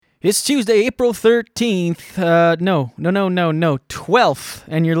It's Tuesday, April 13th. No, 12th.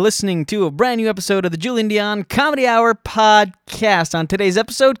 And you're listening to a brand new episode of the Julian Dion Comedy Hour podcast. On today's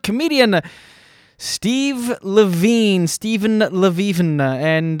episode, comedian Steve Levine, Stephen Levine,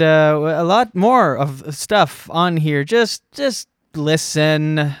 and a lot more of stuff on here. Just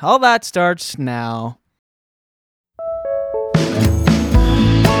listen. All that starts now.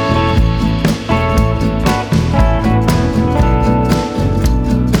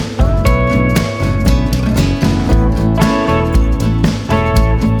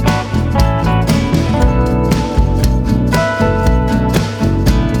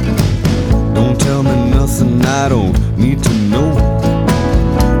 I don't need to know.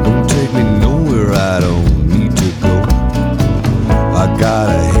 Don't take me nowhere I don't need to go. I got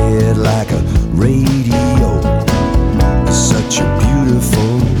a head like a radio. Such a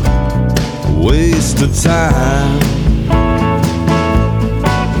beautiful waste of time.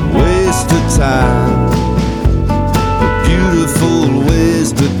 Waste of time. A beautiful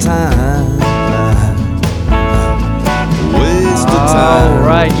waste of time. Waste of time. All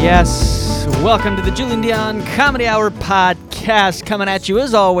right, yes. Welcome to the Julian Dion Comedy Hour podcast, coming at you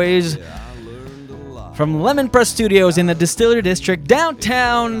as always from Lemon Press Studios in the Distillery District,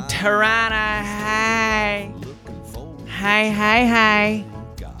 downtown Toronto. Hi.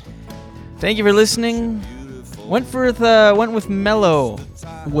 Thank you for listening. Went with mellow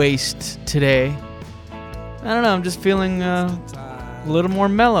waste today. I don't know, I'm just feeling a little more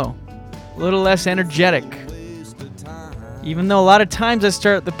mellow, a little less energetic. Even though a lot of times I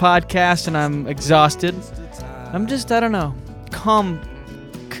start the podcast and I'm exhausted, I'm just, I don't know, calm.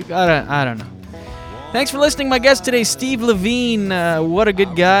 I don't know. Thanks for listening. My guest today, Steve Levine. What a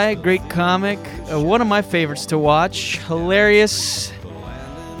good guy, great comic. One of my favorites to watch. Hilarious,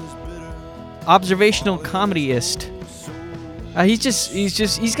 observational comedyist.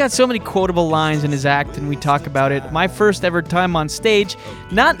 He's got so many quotable lines in his act, and we talk about it. My first ever time on stage,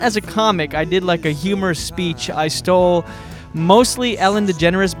 not as a comic, I did like a humorous speech. I stole mostly Ellen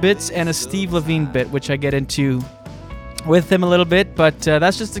DeGeneres bits and a Steve Levine bit, which I get into with him a little bit, but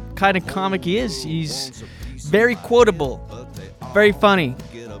that's just the kind of comic he is. He's very quotable, very funny.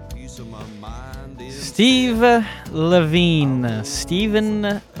 Steve Levine.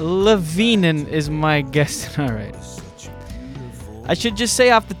 Stephen Levine is my guest. All right. I should just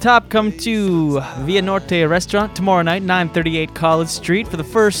say off the top, come to Via Norte restaurant tomorrow night, 938 College Street, for the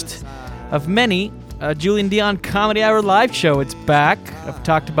first of many Julian Dion Comedy Hour live show. It's back. I've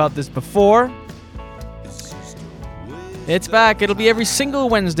talked about this before. It's back. It'll be every single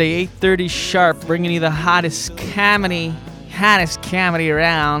Wednesday, 8:30 sharp, bringing you the hottest comedy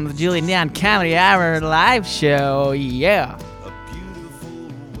around, the Julian Dion Comedy Hour live show. Yeah.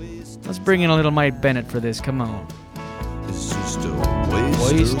 Let's bring in a little Mike Bennett for this. Come on. It's just a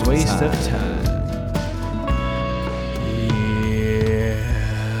waste of time.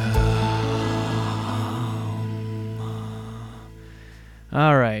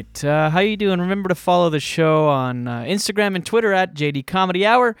 All right. How you doing? Remember to follow the show on Instagram and Twitter at JD Comedy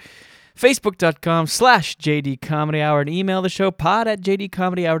Hour, Facebook.com/JD Comedy Hour, and email the show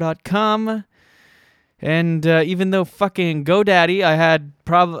pod@jdcomedyhour.com. And even though fucking GoDaddy, I had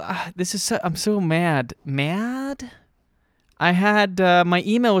I'm so mad. Mad? I had, my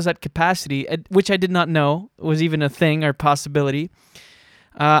email was at capacity, which I did not know was even a thing or possibility.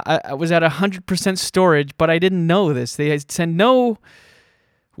 I was at 100% storage, but I didn't know this. They send no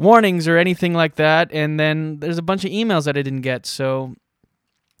warnings or anything like that, and then there's a bunch of emails that I didn't get, so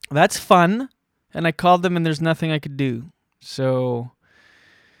that's fun. And I called them, and there's nothing I could do. So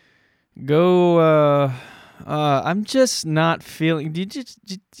go. I'm just not feeling. Do you just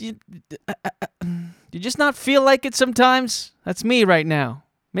not feel like it sometimes? That's me right now.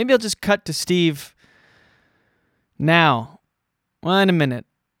 Maybe I'll just cut to Steve now. Wait a minute.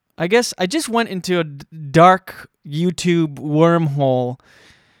 I guess I just went into a dark YouTube wormhole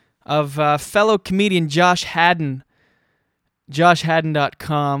of fellow comedian Josh Hadden.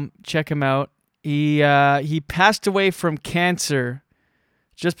 JoshHadden.com. Check him out. He passed away from cancer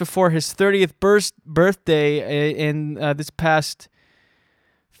just before his 30th birthday in this past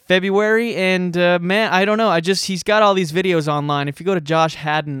February, and man, I don't know. He's got all these videos online. If you go to Josh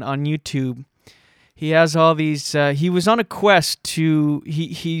Hadden on YouTube, he has all these. He was on a quest to.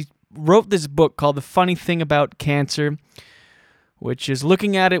 He wrote this book called The Funny Thing About Cancer, which is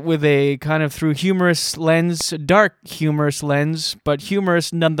looking at it with a kind of through humorous lens, dark humorous lens, but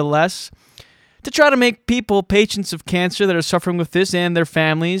humorous nonetheless, to try to make people, patients of cancer that are suffering with this and their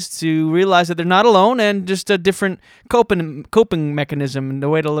families, to realize that they're not alone and just a different coping mechanism and the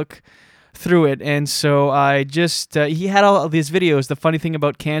way to look through it. And so I just, he had all of these videos. The funny thing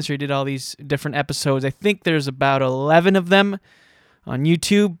about cancer, he did all these different episodes. I think there's about 11 of them on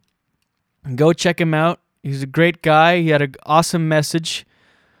YouTube. Go check him out. He's a great guy. He had an awesome message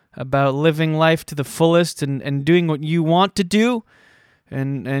about living life to the fullest and doing what you want to do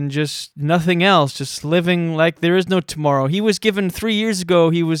and just nothing else, just living like there is no tomorrow. He was given 3 years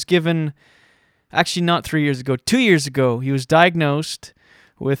ago, actually not 3 years ago, 2 years ago, he was diagnosed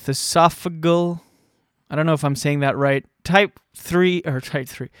with esophageal, I don't know if I'm saying that right,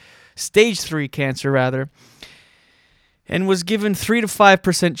 stage 3 cancer rather, and was given 3 to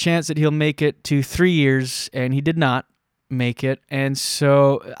 5% chance that he'll make it to 3 years, and he did not make it. And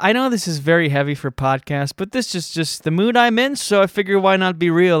so I know this is very heavy for podcasts, but this is just the mood I'm in, so I figure why not be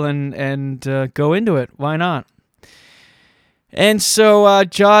real and go into it. Why not? And so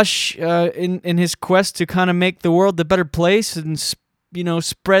Josh, in his quest to kind of make the world a better place and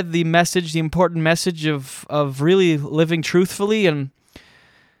spread the message, the important message of really living truthfully and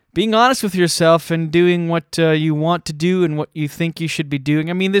being honest with yourself and doing what you want to do and what you think you should be doing.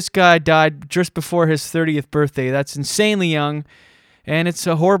 I mean, this guy died just before his 30th birthday. That's insanely young, and it's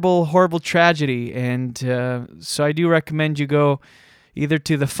a horrible, horrible tragedy. And so I do recommend you go either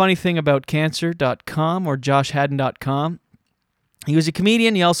to thefunnythingaboutcancer.com or joshhaddon.com. He was a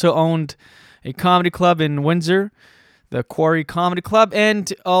comedian. He also owned a comedy club in Windsor, the Quarry Comedy Club,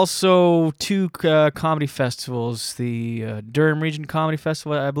 and also 2 comedy festivals, the Durham Region Comedy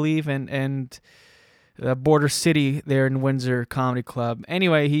Festival, I believe, and the Border City there in Windsor Comedy Club.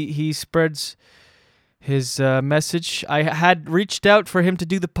 Anyway, he spreads his message. I had reached out for him to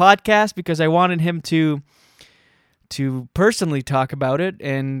do the podcast because I wanted him to personally talk about it,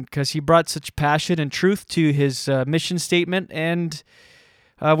 and because he brought such passion and truth to his mission statement, and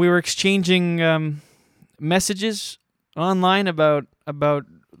we were exchanging messages online about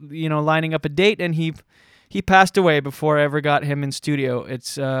lining up a date, and he passed away before I ever got him in studio.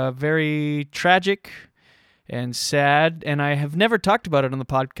 It's very tragic and sad, and I have never talked about it on the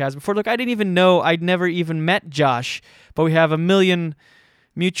podcast before. Look, I didn't even know, I'd never even met Josh, but we have a million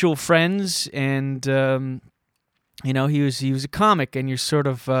mutual friends, and he was a comic, and you're sort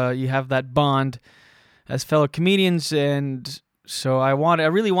of you have that bond as fellow comedians, and so I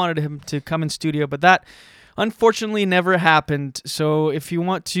really wanted him to come in studio, but that unfortunately never happened. So if you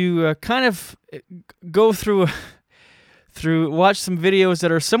want to kind of go through watch some videos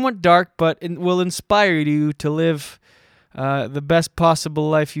that are somewhat dark but will inspire you to live the best possible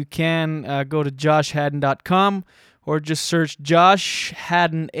life you can, go to joshhaddon.com or just search Josh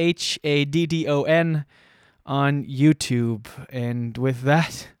Haddon, Haddon, on YouTube. And with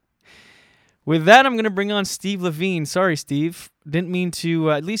that, I'm going to bring on Steve Levine. Sorry, Steve. Didn't mean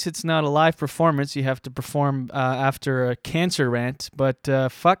to, at least it's not a live performance. You have to perform after a cancer rant. But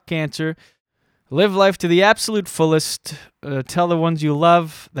fuck cancer. Live life to the absolute fullest. Tell the ones you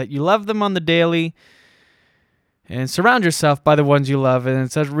love that you love them on the daily. And surround yourself by the ones you love. And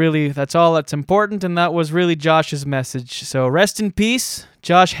that's all that's important. And that was really Josh's message. So rest in peace,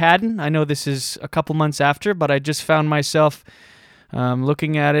 Josh Haddon. I know this is a couple months after, but I just found myself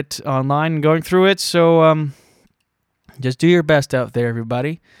looking at it online and going through it. So just do your best out there,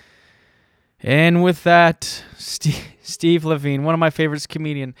 everybody. And with that, Steve Levine, one of my favorites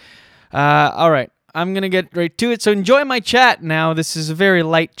comedian. All right, I'm going to get right to it. So enjoy my chat now. This is a very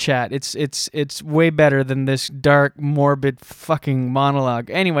light chat. It's way better than this dark, morbid fucking monologue.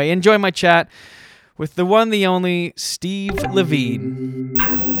 Anyway, enjoy my chat with the one, the only, Steve Levine.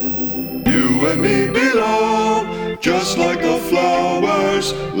 You and me belong, just like the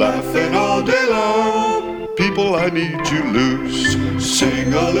flowers, laughing all day long. People, I need you loose.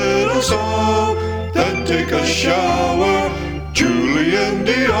 Sing a little song, then take a shower. Julian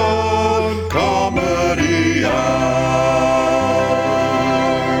Dion, Comedy Hour.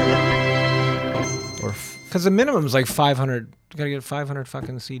 Because the minimum is like 500. You gotta get 500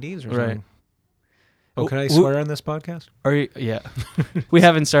 fucking CDs or something. Right. Oh, can I swear on this podcast? Yeah. We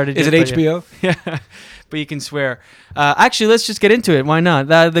haven't started yet. Is it HBO? Yeah. But you can swear. Actually, let's just get into it. Why not?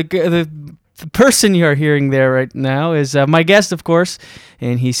 The person you're hearing there right now is my guest, of course,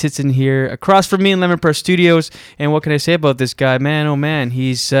 and he sits in here across from me in Lemon Press Studios. And what can I say about this guy? Man, oh man,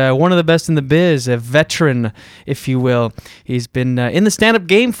 he's one of the best in the biz, a veteran, if you will. He's been in the stand-up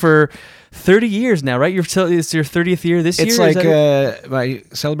game for 30 years now, right? It's your 30th year this year? It's like I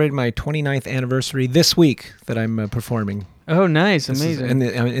celebrated my 29th anniversary this week that I'm performing. Oh, nice. Amazing.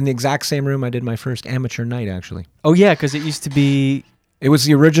 In the exact same room I did my first amateur night, actually. Oh, yeah, because it used to be... It was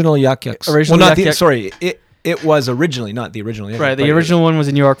the original Yuck Yucks. Sorry. It was originally, not the original. Right, the original one was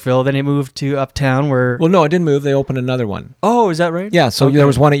in Yorkville. Then it moved to Uptown where... Well, no, it didn't move. They opened another one. Oh, is that right? Yeah, so Okay. there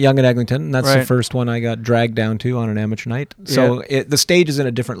was one at Yonge and Eglinton, and that's the Right. first one I got dragged down to on an amateur night. So the stage is in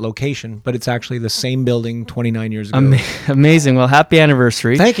a different location, but it's actually the same building 29 years ago. Amazing. Well, happy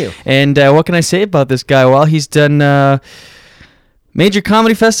anniversary. Thank you. And what can I say about this guy? Well, he's done major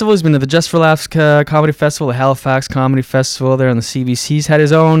comedy festivals. He's been to the Just for Laughs Comedy Festival, the Halifax Comedy Festival there on the CBC. He's had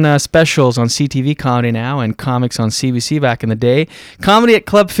his own specials on CTV Comedy Now and comics on CBC back in the day. Comedy at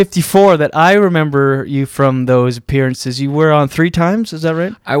Club 54 that I remember you from those appearances. You were on 3 times, is that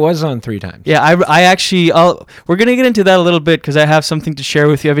right? I was on 3 times. Yeah, I actually, we're going to get into that a little bit because I have something to share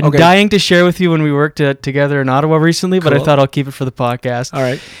with you. I've been dying to share with you when we worked together in Ottawa recently, but I thought I'll keep it for the podcast. All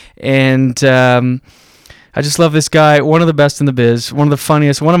right. And I just love this guy. One of the best in the biz. One of the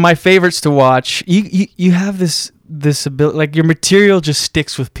funniest. One of my favorites to watch. You have this ability, like your material just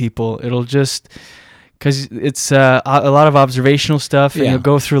sticks with people. It'll just, because it's a lot of observational stuff, and you'll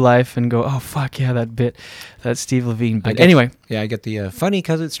go through life and go, oh fuck yeah, that bit, that Steve Levine bit. Anyway, I get the funny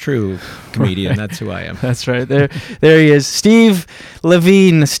because it's true comedian. That's who I am. That's right. There he is, Steve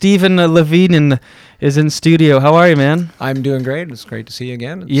Levine. Stephen Levine is in studio. How are you, man? I'm doing great. It's great to see you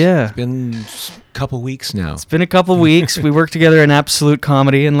again. It's been a couple weeks now. It's been a couple weeks. We worked together in Absolute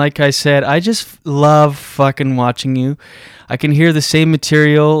Comedy, and like I said, I just love fucking watching you. I can hear the same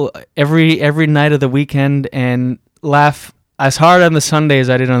material every night of the weekend and laugh as hard on the Sunday as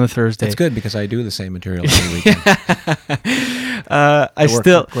I did on the Thursday. It's good because I do the same material every weekend.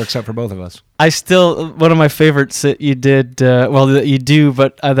 Works out for both of us. One of my favorites that you did, that you do,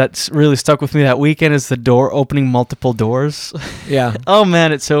 but that's really stuck with me that weekend is the door opening multiple doors. Yeah. Oh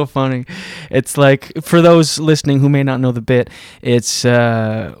man, it's so funny. It's like, for those listening who may not know the bit, it's,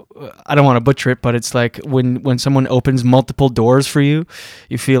 I don't want to butcher it, but it's like when someone opens multiple doors for you,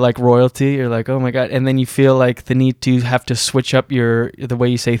 you feel like royalty. You're like, oh my God. And then you feel like the need to have to switch up the way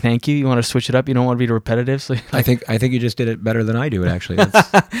you say thank you. You want to switch it up. You don't want to be repetitive. So I think you just did it better than I do it, actually.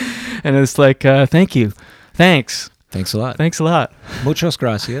 And it's like, thank you. Thanks. Thanks a lot. Thanks a lot. Muchas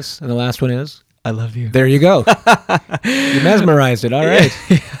gracias. And the last one is? I love you. There you go. You mesmerized it. All right.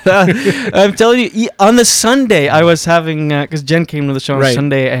 I'm telling you, on the Sunday, I was having, because Jen came to the show on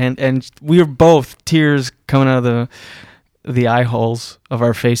Sunday, and we were both tears coming out of the eye holes of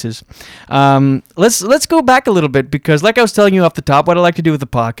our faces. Let's go back a little bit, because like I was telling you off the top, what I like to do with the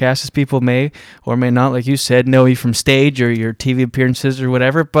podcast is people may or may not, like you said, know you from stage or your TV appearances or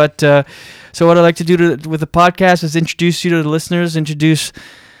whatever. But so what I like to do with the podcast is introduce you to the listeners, introduce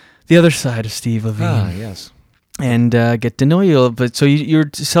the other side of Steve Levine. Ah, yes. And get to know you a little bit. So you're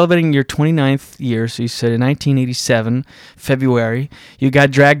celebrating your 29th year. So you said in 1987, February, you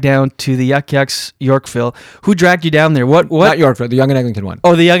got dragged down to the Yuck Yucks Yorkville. Who dragged you down there? What? Not Yorkville, the Yonge and Eglinton one.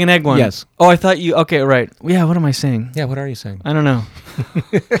 Oh, the Young and Egg one. Yes. Oh, I thought you. Okay, right. Yeah. What am I saying? Yeah. What are you saying? I don't know.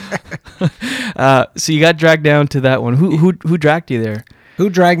 So you got dragged down to that one. Who dragged you there? Who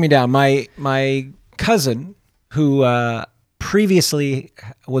dragged me down? My cousin, who previously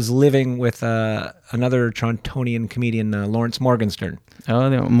was living with another Torontonian comedian, Lawrence Morgenstern. Oh,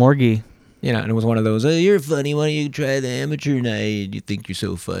 Morgie. You know, and it was one of those, you're funny, why don't you try the amateur night? You think you're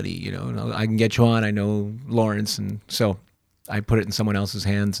so funny, you know, I can get you on, I know Lawrence. And so I put it in someone else's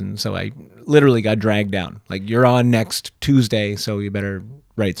hands, and so I literally got dragged down. Like, you're on next Tuesday, so you better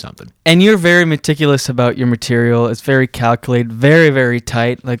write something. And you're very meticulous about your material. It's very calculated, very, very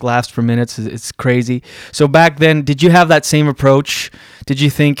tight, like laughs per minute. It's crazy. So back then, did you have that same approach? Did you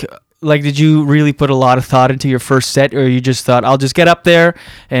think, like, did you really put a lot of thought into your first set, or you just thought, I'll just get up there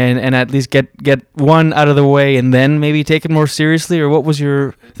and at least get one out of the way and then maybe take it more seriously? Or what was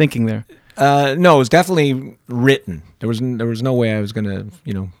your thinking there? No, it was definitely written. There was no way I was going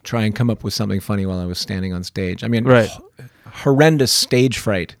to, try and come up with something funny while I was standing on stage. I mean, right. Horrendous stage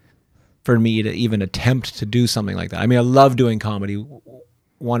fright for me to even attempt to do something like that. I mean, I love doing comedy.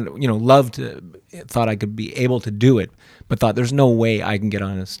 Thought I could be able to do it, but thought there's no way I can get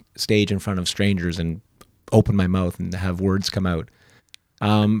on a stage in front of strangers and open my mouth and have words come out.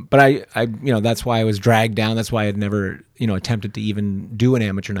 But I that's why I was dragged down. That's why I'd never, attempted to even do an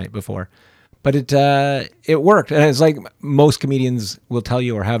amateur night before. But it worked. And it's like most comedians will tell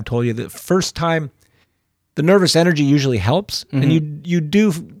you or have told you, the first time, the nervous energy usually helps, and you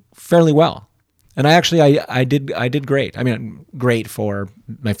do fairly well. And I did great. I mean, great for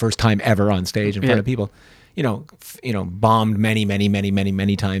my first time ever on stage in front of people. Bombed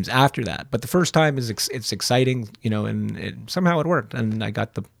many times after that. But the first time it's exciting, and somehow it worked, and I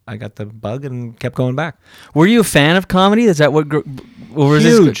got the bug and kept going back. Were you a fan of comedy? Is that what?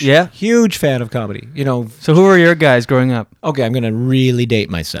 Huge, yeah, huge fan of comedy. So who were your guys growing up? Okay, I'm gonna really date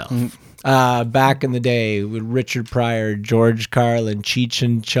myself. Back in the day with Richard Pryor, George Carlin, Cheech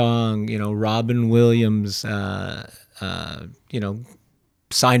and Chong, Robin Williams,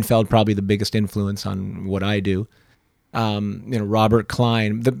 Seinfeld, probably the biggest influence on what I do. Robert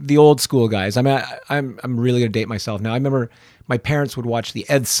Klein, the old school guys. I mean, I'm really gonna date myself now. I remember my parents would watch the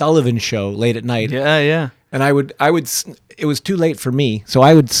Ed Sullivan Show late at night. Yeah. And I would. It was too late for me, so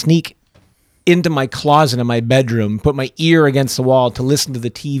I would sneak into my closet in my bedroom, put my ear against the wall to listen to the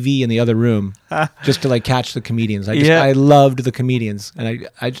TV in the other room, just to like catch the comedians. I loved the comedians, and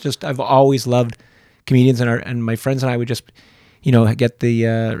I've always loved comedians, and my friends and I would just, get the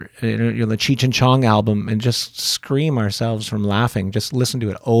the Cheech and Chong album and just scream ourselves from laughing, just listen to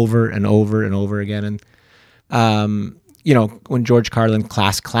it over and over and over again. And when George Carlin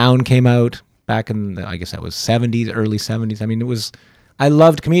Class Clown came out back in I guess that was 70s, early 70s. I mean, I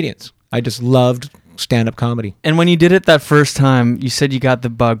loved comedians. I just loved stand-up comedy. And when you did it that first time, you said you got the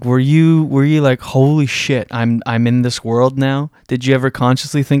bug. Were you like, holy shit, I'm in this world now? Did you ever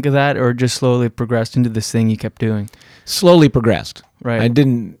consciously think of that, or just slowly progressed into this thing you kept doing? Slowly progressed. Right. I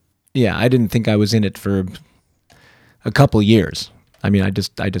didn't think I was in it for a couple years. I mean, I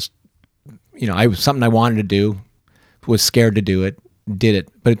just I was something I wanted to do, was scared to do it, did it.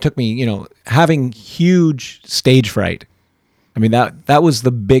 But it took me, having huge stage fright. I mean, that was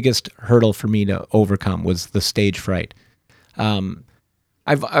the biggest hurdle for me to overcome, was the stage fright.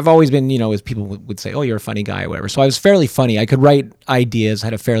 I've always been, as people would say, oh, you're a funny guy or whatever. So I was fairly funny. I could write ideas,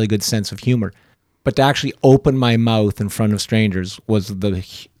 had a fairly good sense of humor. But to actually open my mouth in front of strangers was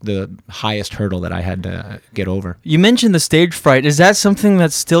the highest hurdle that I had to get over. You mentioned the stage fright. Is that something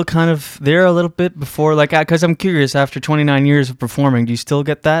that's still kind of there a little bit before? Like, because I'm curious, after 29 years of performing, do you still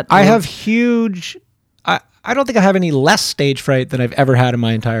get that? I have huge... I don't think I have any less stage fright than I've ever had in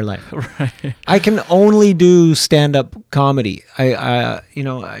my entire life. Right. I can only do stand-up comedy. I've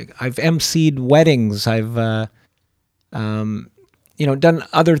emceed weddings. I've done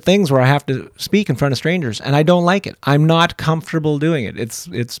other things where I have to speak in front of strangers, and I don't like it. I'm not comfortable doing it.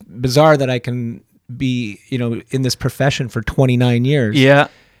 It's bizarre that I can be, in this profession for 29 years. Yeah.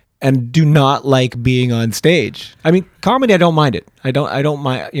 And do not like being on stage. I mean, comedy, I don't mind it. I don't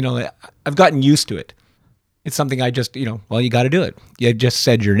mind, I've gotten used to it. It's something I just, you got to do it. You just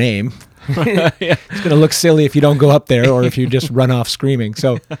said your name. Yeah. It's going to look silly if you don't go up there, or if you just run off screaming.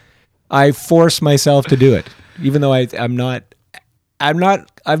 So I force myself to do it, even though I've never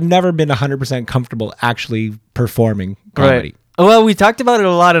been 100% comfortable actually performing comedy. Right. Well, we talked about it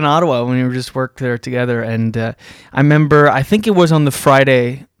a lot in Ottawa when we were just worked there together. And I remember, I think it was on the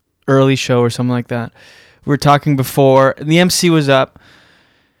Friday early show or something like that. We were talking before, the MC was up.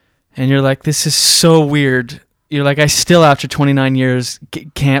 And you're like, this is so weird. You're like, I still, after 29 years,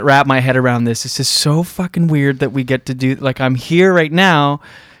 can't wrap my head around this. This is so fucking weird that we get to do, like, I'm here right now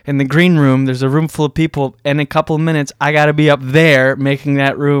in the green room. There's a room full of people. And in a couple of minutes, I got to be up there making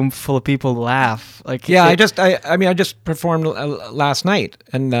that room full of people laugh. Like, yeah, I just performed last night.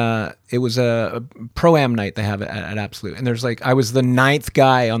 And it was a Pro-Am night they have at Absolute. And there's like, I was the 9th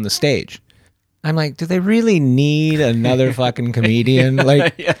guy on the stage. I'm like, do they really need another fucking comedian?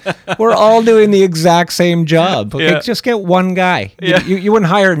 Like, Yeah. We're all doing the exact same job. Okay, Yeah. Just get one guy. Yeah. You wouldn't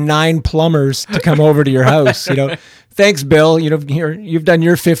hire 9 plumbers to come over to your house. Thanks, Bill. You've done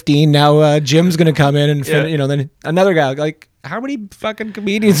your 15. Now Jim's gonna come in and then another guy. Like, how many fucking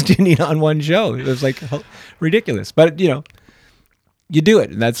comedians do you need on one show? It was like ridiculous. But you do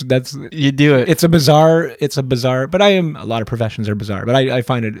it. And that's You do it. It's a bizarre. But a lot of professions are bizarre. But I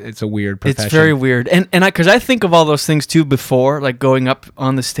find it's a weird profession. It's very weird. And because I think of all those things too before, like going up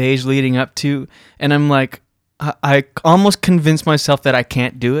on the stage, leading up to, and I'm like, I almost convince myself that I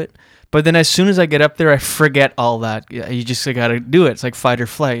can't do it. But then as soon as I get up there, I forget all that. You just got to do it. It's like fight or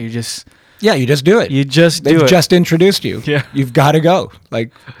flight. You just do it. They've just introduced you. Yeah. You've got to go.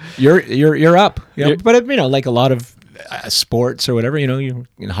 Like you're up. But like a lot of sports or whatever, you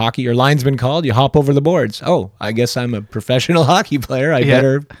in hockey, your line's been called, you hop over the boards. Oh, I guess I'm a professional hockey player. I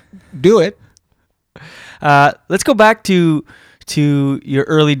better do it. Let's go back to your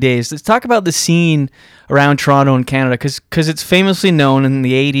early days. Let's talk about the scene around Toronto and Canada, because it's famously known in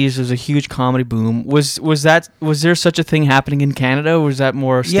the 80s there's a huge comedy boom. Was there such a thing happening in Canada, or was that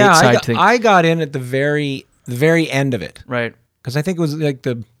more a stateside thing? I got in at the very end of it. Right. Because I think it was like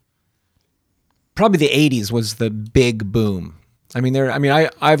probably the 80s was the big boom. I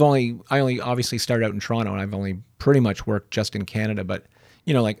only obviously started out in Toronto, and I've only pretty much worked just in Canada, but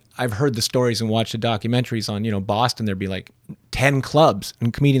like I've heard the stories and watched the documentaries on, Boston. There'd be like 10 clubs,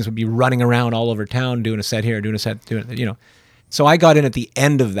 and comedians would be running around all over town doing a set here, doing a set, So I got in at the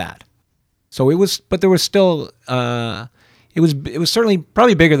end of that. So it was, but there was still, it was certainly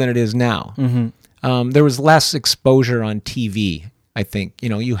probably bigger than it is now. There was less exposure on TV. I think,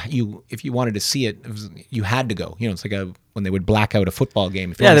 you if you wanted to see it, you had to go. It's like when they would black out a football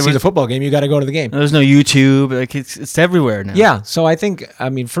game. If you want to see the football game, you got to go to the game. There's no YouTube. Like it's everywhere now. Yeah. So I think,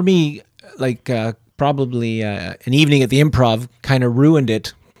 for me, like probably an evening at the Improv kind of ruined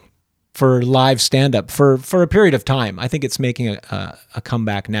it for live stand-up for a period of time. I think it's making a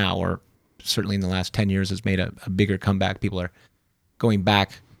comeback now, or certainly in the last 10 years has made a bigger comeback. People are going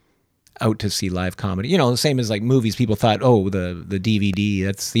back out to see live comedy. The same as like movies. People thought, oh, the DVD,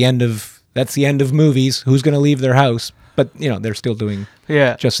 that's the end of movies. Who's going to leave their house? But they're still doing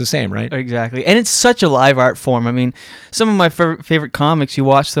just the same, right? Exactly. And it's such a live art form. I mean, some of my favorite comics, you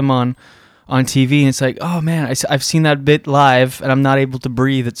watch them on TV, and it's like, oh man, I've seen that bit live, and I'm not able to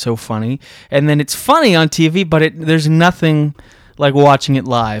breathe. It's so funny. And then it's funny on TV, but there's nothing like watching it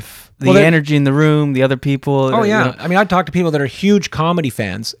live. The energy in the room, the other people. Oh, yeah. I mean, I talk to people that are huge comedy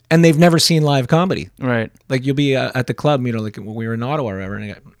fans, and they've never seen live comedy. Right. Like, you'll be at the club, like when we were in Ottawa or whatever,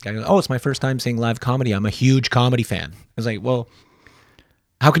 and a guy goes, oh, it's my first time seeing live comedy. I'm a huge comedy fan. I was like, well,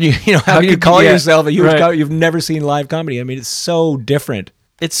 how can you, how can you call yourself a huge comedy? You've never seen live comedy. I mean, it's so different.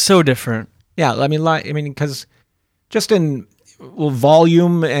 It's so different. Yeah, I mean, because just in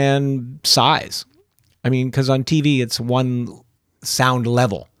volume and size. I mean, because on TV, it's one sound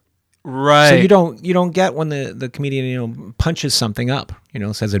level. Right. So you don't get when the comedian punches something up,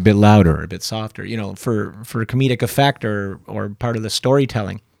 says it a bit louder or a bit softer, for comedic effect or part of the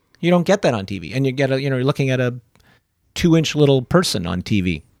storytelling. You don't get that on TV, and you get you're looking at a 2-inch little person on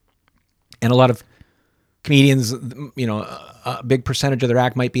TV, and a lot of comedians, a big percentage of their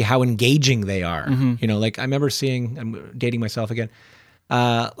act might be how engaging they are. Like I remember seeing, I'm dating myself again,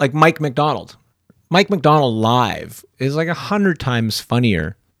 like Mike McDonald. Mike McDonald live is like 100 times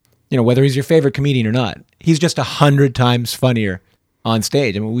funnier. Whether he's your favorite comedian or not, he's just 100 times funnier on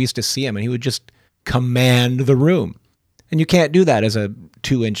stage. I mean, we used to see him, and he would just command the room. And you can't do that as a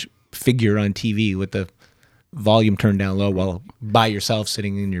 2-inch figure on TV with the volume turned down low while by yourself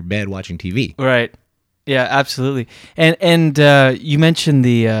sitting in your bed watching TV. Right. Yeah, absolutely. And you mentioned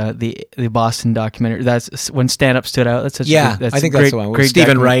the Boston documentary. That's when stand up stood out. That's such I think that's the one with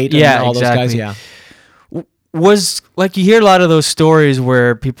Stephen Wright and all those guys. Yeah. Was like you hear a lot of those stories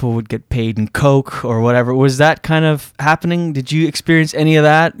where people would get paid in Coke or whatever. Was that kind of happening? Did you experience any of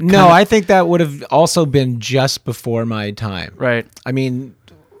that? No, I think that would have also been just before my time. Right. I mean,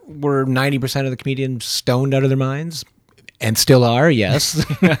 were 90% of the comedians stoned out of their minds? And still are, yes.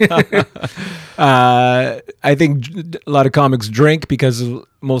 I think a lot of comics drink because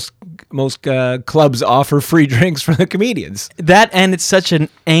most clubs offer free drinks for the comedians. That, and it's such an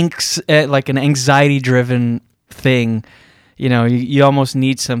anxiety-driven thing. You almost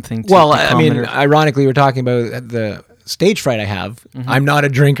need something to I mean, ironically, we're talking about the stage fright I have. I'm not a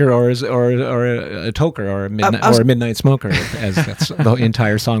drinker or a toker or a midnight smoker, as that's the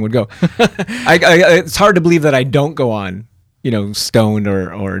entire song would go. It's hard to believe that I don't go on stoned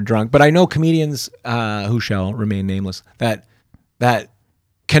or drunk. But I know comedians who shall remain nameless that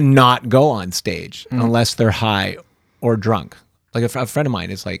cannot go on stage unless they're high or drunk. Like a friend of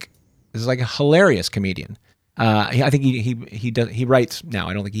mine is like a hilarious comedian. I think he writes now.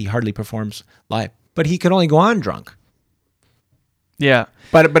 I don't think he hardly performs live, but he could only go on drunk. Yeah,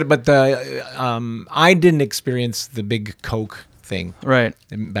 but I didn't experience the big Coke thing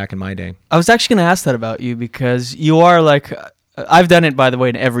back in my day. I was actually going to ask that about you because you are like, I've done it, by the way,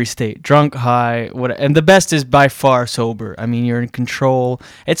 in every state, drunk, high, and the best is by far sober. I mean, you're in control.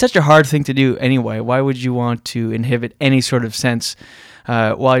 It's such a hard thing to do anyway. Why would you want to inhibit any sort of sense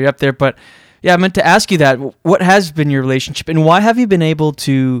while you're up there? But yeah, I meant to ask you that. What has been your relationship, and why have you been able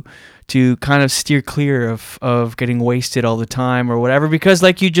to kind of steer clear of getting wasted all the time or whatever? Because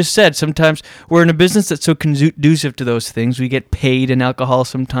like you just said, sometimes we're in a business that's so conducive to those things. We get paid in alcohol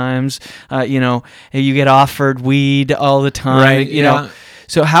sometimes. You get offered weed all the time. Right, you know.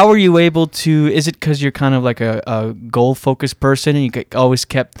 So how are you able to, is it because you're kind of like a goal-focused person and you always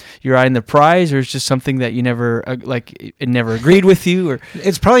kept your eye on the prize, or is it just something that you never, it never agreed with you? Or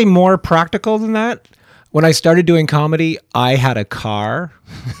it's probably more practical than that. When I started doing comedy, I had a car.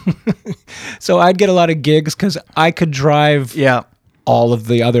 So I'd get a lot of gigs because I could drive all of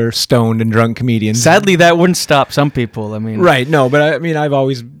the other stoned and drunk comedians. Sadly, that wouldn't stop some people. I mean, right, no, but I mean, I've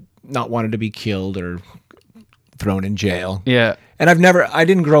always not wanted to be killed or thrown in jail. Yeah. And I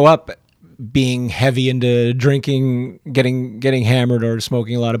didn't grow up being heavy into drinking, getting hammered or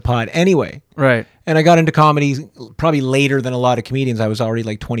smoking a lot of pot anyway. Right. And I got into comedy probably later than a lot of comedians. I was already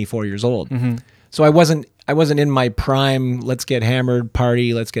like 24 years old. Mm-hmm. So I wasn't in my prime, let's get hammered,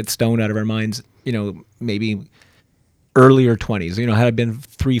 party, let's get stoned out of our minds, maybe earlier 20s. Had I been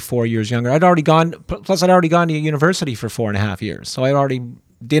 3-4 years younger, I'd already gone to university for 4.5 years. So I already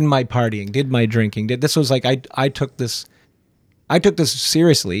did my partying, did my drinking. This was like, I took this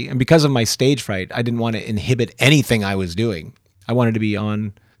seriously. And because of my stage fright, I didn't want to inhibit anything I was doing. I wanted to be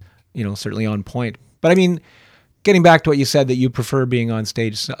on, certainly on point. But I mean, getting back to what you said, that you prefer being on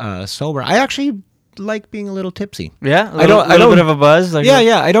stage sober, I actually like being a little tipsy. Yeah, a little bit of a buzz. Like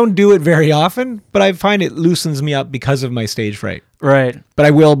I don't do it very often, but I find it loosens me up because of my stage fright. Right. But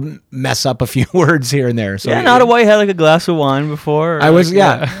I will mess up a few words here and there. So not a white had like a glass of wine before. I was,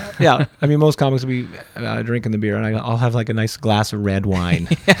 yeah. I mean, most comics will be drinking the beer, and I'll have like a nice glass of red wine.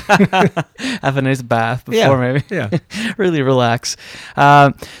 Have a nice bath before, maybe. Yeah. Really relax.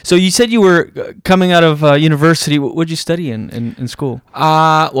 So you said you were coming out of university. What did you study in school?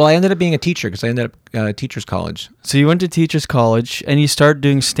 Well, I ended up being a teacher because I ended up teacher's college. So you went to teacher's college, and you started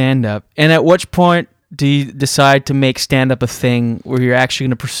doing stand-up. And at which point do you decide to make stand-up a thing where you're actually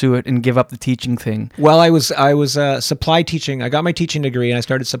going to pursue it and give up the teaching thing? Well, I was supply teaching. I got my teaching degree, and I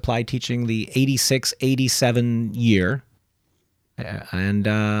started supply teaching the 86-87 year. And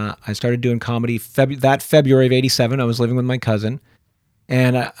I started doing comedy that February of 87. I was living with my cousin.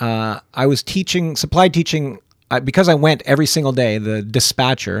 And I was supply teaching, because I went every single day. The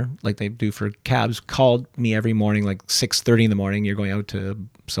dispatcher, like they do for cabs, called me every morning, like 6:30 in the morning. You're going out to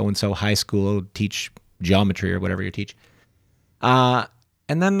so-and-so high school, teach geometry or whatever you teach. And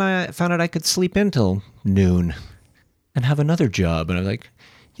then I found out I could sleep in till noon and have another job. And I was like,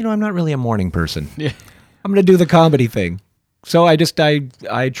 I'm not really a morning person. Yeah. I'm going to do the comedy thing. So I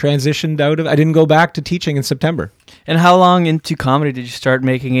transitioned out of, I didn't go back to teaching in September. And how long into comedy did you start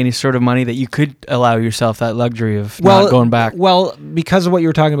making any sort of money that you could allow yourself that luxury of not going back? Well, because of what you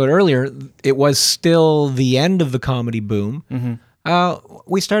were talking about earlier, it was still the end of the comedy boom. Mm-hmm.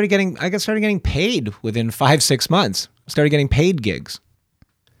 I started getting paid within 5-6 months. Started getting paid gigs.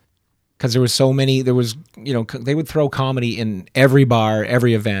 Because there was so many, they would throw comedy in every bar,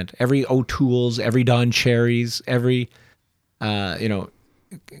 every event, every O'Toole's, every Don Cherry's, every, throw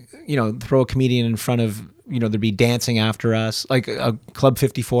a comedian in front of, there'd be dancing after us, like Club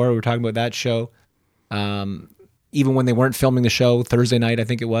 54. We were talking about that show. Even when they weren't filming the show, Thursday night, I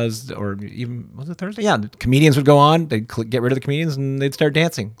think it was, or even, was it Thursday? Yeah, the comedians would go on, they'd get rid of the comedians, and they'd start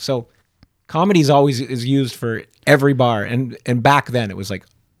dancing. So comedy is used for every bar, and back then it was like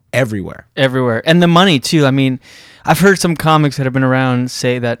everywhere. And the money too. I mean, I've heard some comics that have been around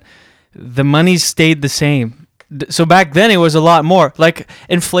say that the money stayed the same. So back then it was a lot more. Like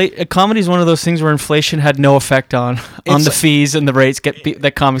comedy is one of those things where inflation had no effect on the fees and the rates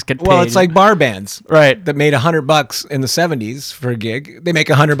that comics get paid. Well, it's like bar bands, right? That made $100 in the '70s for a gig. They make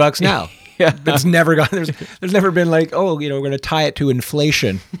 $100 now. Yeah, it's never gone. There's never been like, we're going to tie it to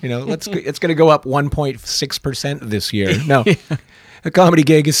inflation. It's going to go up 1.6% this year. No, a comedy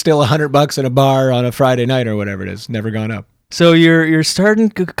gig is still $100 in a bar on a Friday night or whatever it is. Never gone up. So you're starting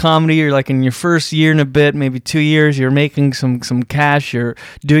comedy. You're like in your first year and a bit, maybe 2 years. You're making some cash. You're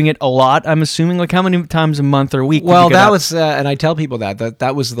doing it a lot. I'm assuming. Like how many times a month or a week? Well, that was, and I tell people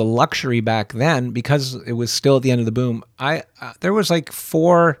that was the luxury back then because it was still at the end of the boom. There was like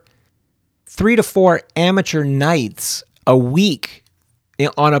 3 to 4 amateur nights a week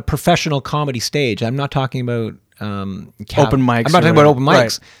on a professional comedy stage. I'm not talking about open mics. I'm not talking about open mics.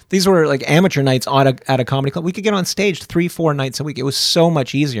 Right. These were like amateur nights at a comedy club. We could get on stage 3-4 nights a week. It was so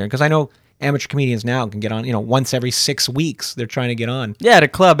much easier because I know amateur comedians now can get on, once every 6 weeks. They're trying to get on. Yeah, at a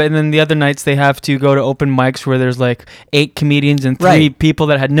club, and then the other nights they have to go to open mics where there's like 8 comedians and 3 people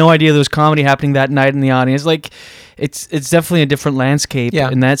that had no idea there was comedy happening that night in the audience. Like, it's definitely a different landscape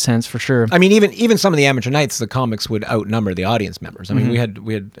in that sense for sure. I mean, even some of the amateur nights, the comics would outnumber the audience members. I mean,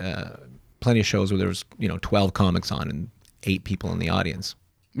 we had plenty of shows where there was 12 comics on and 8 people in the audience.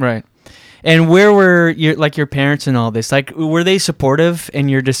 Right. And where were your parents in all this? Like, were they supportive in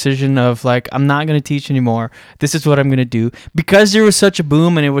your decision of like, I'm not going to teach anymore. This is what I'm going to do? Because there was such a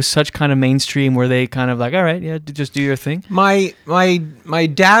boom and it was such kind of mainstream, were they kind of like, all right, yeah, just do your thing? My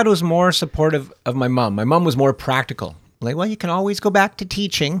dad was more supportive of my mom. My mom was more practical. Like, well, you can always go back to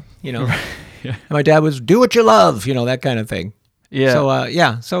teaching, Yeah. And my dad was, do what you love, that kind of thing.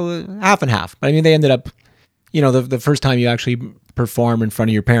 Yeah. So half and half. But I mean, they ended up, the first time you actually perform in front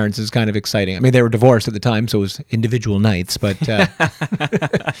of your parents is kind of exciting. I mean, they were divorced at the time, so it was individual nights, but but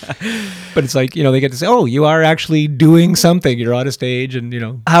it's like, they get to say, oh, you are actually doing something. You're on a stage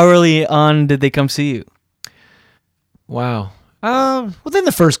and, How early on did they come see you? Wow. Within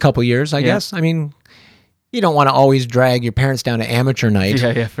the first couple years, I guess. I mean, you don't want to always drag your parents down to amateur night.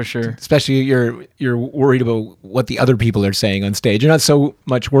 Yeah, for sure. Especially you're worried about what the other people are saying on stage. You're not so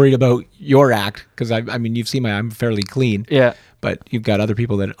much worried about your act because I mean you've seen I'm fairly clean. Yeah. But you've got other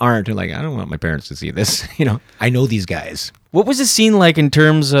people that aren't and like I don't want my parents to see this. I know these guys. What was the scene like in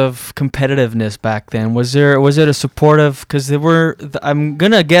terms of competitiveness back then? Was it a supportive? Because I'm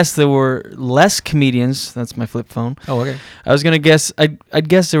gonna guess there were less comedians. That's my flip phone. Oh, okay. I was gonna guess. I'd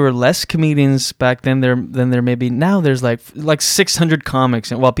guess there were less comedians back then than there may be now. There's like 600 comics,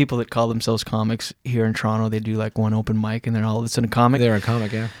 and people that call themselves comics here in Toronto, they do like one open mic, and they're all it's in a comic. They're a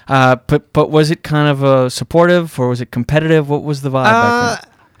comic, yeah. But was it kind of a supportive or was it competitive? What was the vibe back then?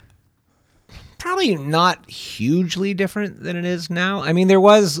 Probably not hugely different than it is now. I mean, there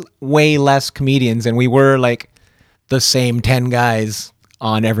was way less comedians, and we were like the same 10 guys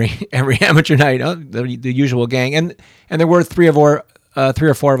on every amateur night, the usual gang. And there were three or four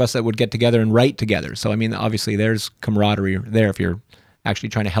of us that would get together and write together. So I mean, obviously, there's camaraderie there if you're actually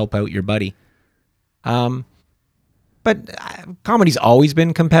trying to help out your buddy. But comedy's always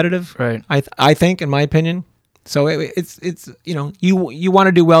been competitive, right? I think, in my opinion. So it's you want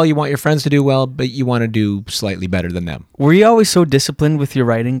to do well, you want your friends to do well, but you want to do slightly better than them. Were you always so disciplined with your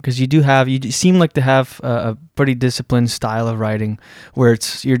writing? Because you seem like to have a pretty disciplined style of writing, where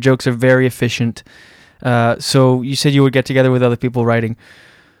your jokes are very efficient. So you said you would get together with other people writing.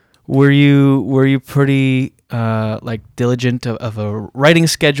 Were you pretty diligent of a writing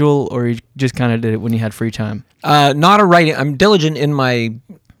schedule, or you just kind of did it when you had free time? Not a writing. I'm diligent in my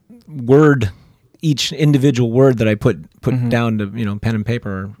word. Each individual word that I put down to pen and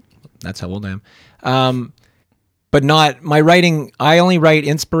paper. That's how old I am. But not my writing. I only write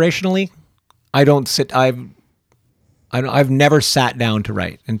inspirationally. I don't sit. I've never sat down to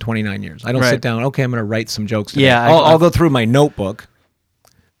write in 29 years. I don't sit down. Okay, I'm going to write some jokes today. Yeah, I'll go through my notebook.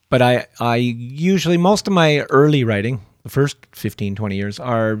 But I usually most of my early writing, the first 15, 20 years,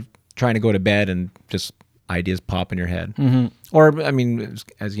 are trying to go to bed and just ideas pop in your head. Mm-hmm. Or, I mean,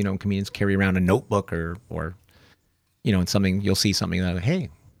 as you know, comedians carry around a notebook or in something, you'll see something that, hey,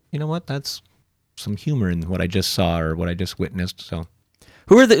 you know what? That's some humor in what I just saw or what I just witnessed. So,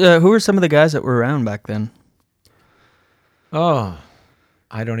 who were some of the guys that were around back then? Oh,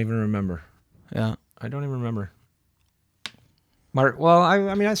 I don't even remember. Yeah. I don't even remember. Mark, well,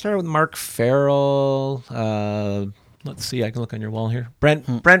 I started with Mark Farrell. Let's see, I can look on your wall here. Brent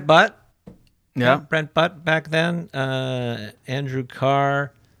Butt. Yeah. Brent Butt back then. Andrew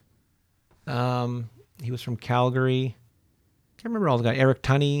Carr. He was from Calgary. Can't remember all the guys. Eric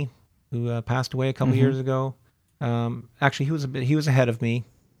Tunney, who passed away a couple years ago. Actually, he was ahead of me.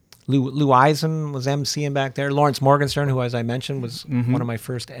 Lou Eisen was emceeing back there. Lawrence Morgenstern, who, as I mentioned, was one of my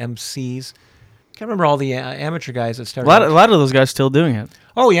first MCs. Can't remember all the amateur guys that started. A lot of those guys still doing it.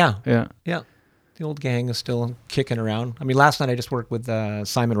 Oh, yeah. Yeah. Yeah. The old gang is still kicking around. I mean, last night I just worked with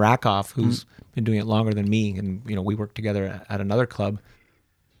Simon Rakoff, who's been doing it longer than me, and we worked together at another club.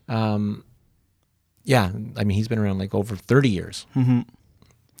 Yeah, I mean, he's been around like over 30 years. Mm-hmm.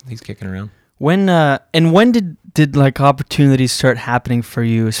 He's kicking around. When did like opportunities start happening for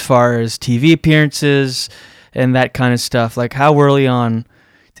you as far as TV appearances and that kind of stuff? Like, how early on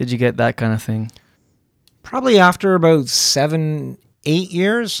did you get that kind of thing? Probably after about 7-8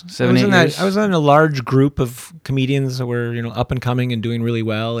 years. 7-8 years. I was in a large group of comedians that were up and coming and doing really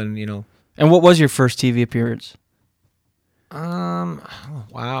well, and And what was your first TV appearance?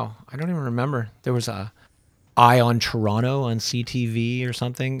 Wow, I don't even remember. There was a Eye on Toronto on CTV or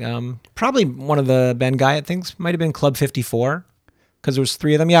something. Probably one of the Ben Guyatt things. Might have been Club 54 because there was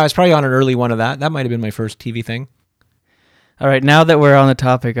 3 of them. Yeah, I was probably on an early one of that. That might have been my first TV thing. All right, now that we're on the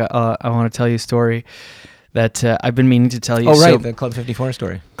topic, I want to tell you a story that I've been meaning to tell you. Oh, right, the Club 54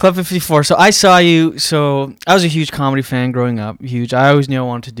 story. Club 54. So I saw you. So I was a huge comedy fan growing up. Huge. I always knew I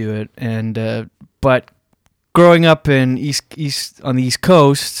wanted to do it. And but growing up in on the East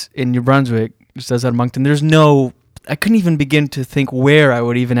Coast in New Brunswick, just outside of Moncton, I couldn't even begin to think where I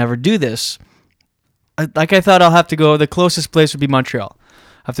would even ever do this. I thought I'll have to go. The closest place would be Montreal. I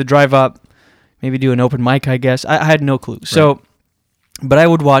have to drive up. Maybe do an open mic, I guess. I had no clue. Right. So, but I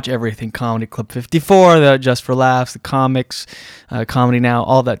would watch everything. Comedy Club 54, the Just for Laughs, the comics, Comedy Now,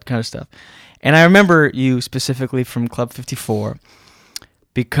 all that kind of stuff. And I remember you specifically from Club 54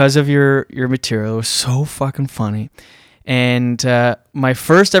 because of your material. It was so fucking funny. And my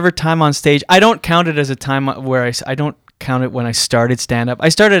first ever time on stage, I don't count it as a time where I don't count it when I started stand-up. I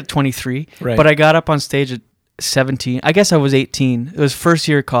started at 23, right. But I got up on stage at 17. I guess I was 18. It was first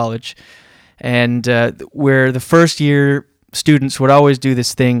year of college. And where the first year students would always do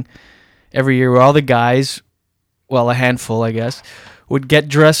this thing every year where all the guys, well, a handful, I guess, would get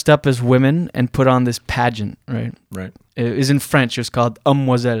dressed up as women and put on this pageant, right? Right. It was in French. It was called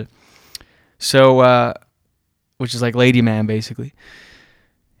Mademoiselle. So, which is like lady man, basically.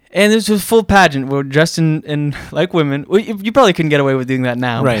 And this was a full pageant. We're dressed in like women. Well, you probably couldn't get away with doing that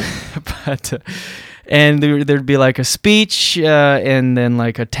now. Right. But and there'd be like a speech and then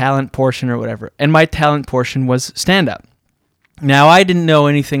like a talent portion or whatever. And my talent portion was stand-up. Now, I didn't know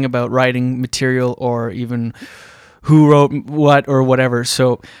anything about writing material or even who wrote what or whatever.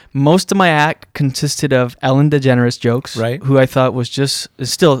 So most of my act consisted of Ellen DeGeneres jokes, Right. who I thought was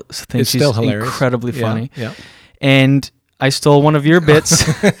still think It's she's still hilarious. incredibly funny. Yeah. And I stole one of your bits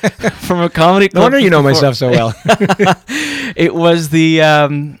from a comedy club. No wonder you know my before. stuff so well. It was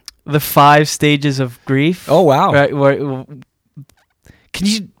the 5 stages of grief. Oh, wow. Right, can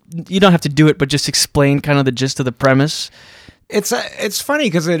you don't have to do it, but just explain kind of the gist of the premise. It's funny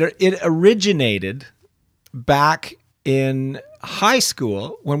because it originated back in high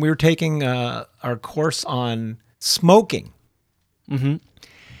school when we were taking our course on smoking. Mm-hmm.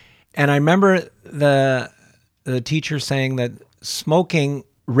 And I remember the teacher saying that smoking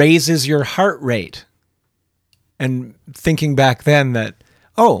raises your heart rate. And thinking back then that,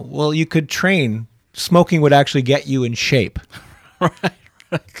 oh, well, you could train. Smoking would actually get you in shape. Right.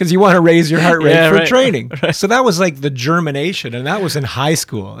 Because you want to raise your heart rate for right, training. right. So that was like the germination, and that was in high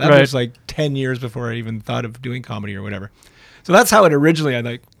school. That Right. was like 10 years before I even thought of doing comedy or whatever. So that's how it originally,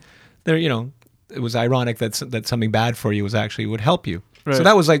 it was ironic that something bad for you would help you. Right. So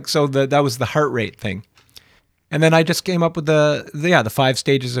that was that was the heart rate thing. And then I just came up with the 5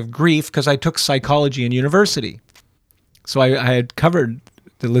 stages of grief because I took psychology in university. So I had covered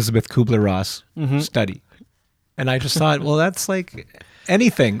the Elizabeth Kubler-Ross study. And I just thought, well, that's like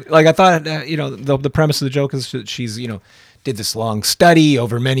anything. Like I thought, the premise of the joke is that she's, did this long study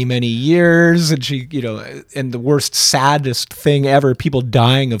over many, many years. And she, and the worst, saddest thing ever, people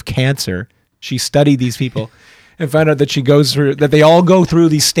dying of cancer. She studied these people and found out that they all go through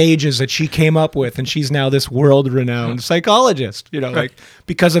these stages that she came up with. And she's now this world-renowned psychologist, like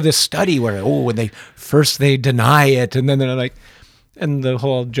because of this study where, when they deny it. And then they're like, and the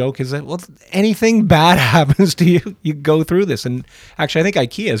whole joke is that, well, anything bad happens to you, you go through this. And actually, I think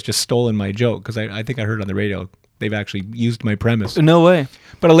IKEA has just stolen my joke because I think I heard on the radio they've actually used my premise. No way.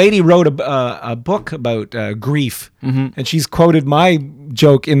 But a lady wrote a book about grief, and she's quoted my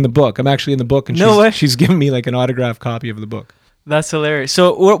joke in the book. I'm actually in the book, and she's given me like an autographed copy of the book. That's hilarious.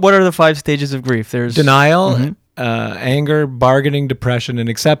 So what are the 5 stages of grief? There's Denial, anger, bargaining, depression, and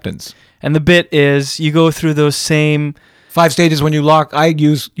acceptance. And the bit is you go through those same 5 stages when you lock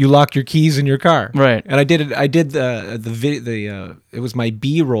your keys in your car. Right. And I did it was my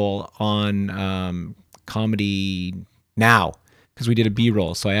B-roll on Comedy Now because we did a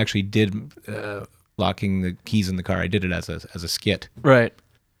B-roll. So I actually did locking the keys in the car. I did it as a skit. Right.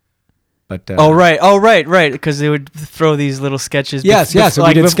 But right. Because they would throw these little sketches. So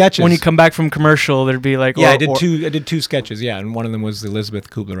we did sketches. When you come back from commercial, there'd be like, I did 2 sketches. Yeah, and one of them was the Elizabeth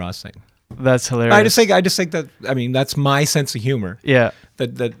Kubler-Ross thing. That's hilarious. I just think that that's my sense of humor. Yeah.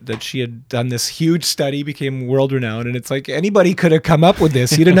 That she had done this huge study, became world renowned, and it's like anybody could have come up with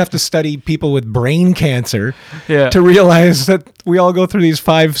this. You didn't have to study people with brain cancer to realize that we all go through these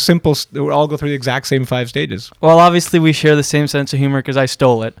we all go through the exact same 5 stages. Well, obviously we share the same sense of humor because I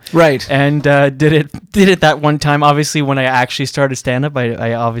stole it. Right. And did it that one time. Obviously, when I actually started stand up,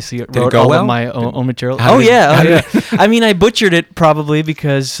 I obviously wrote all of my own material. I mean, I butchered it probably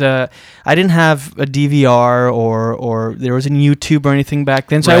because I didn't have a DVR or there wasn't YouTube or anything back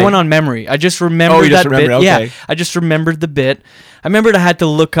then, so I went on memory. I just remembered bit. Okay. Yeah, I just remembered the bit. I remembered I had to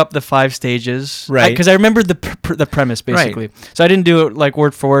look up the 5 stages, right? Because I remembered the premise basically. Right. So I didn't do it like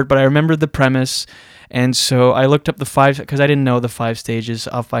word for word, but I remembered the premise, and so I looked up the 5 because I didn't know the 5 stages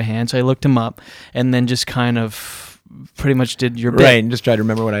off by hand. So I looked them up, and then just kind of pretty much did your bit. Right, and just tried to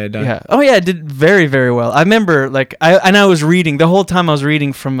remember what I had done. Yeah. Oh yeah, I did very, very well. I remember I was reading the whole time. I was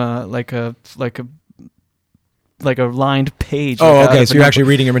reading from a lined page. Oh, okay. So you're actually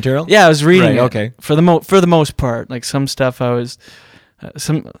reading your material? Yeah, I was reading. Right, it okay. For the most part, like some stuff I was.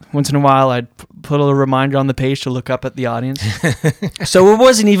 Once in a while, I'd put a little reminder on the page to look up at the audience. So it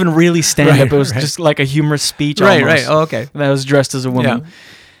wasn't even really stand up. It was just like a humorous speech. Right. Almost, Oh, okay. That was dressed as a woman, Yeah.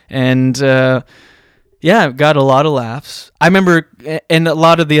 and got a lot of laughs. I remember, and a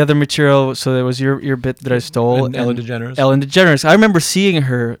lot of the other material. So there was your bit that I stole. And Ellen DeGeneres. Ellen DeGeneres. I remember seeing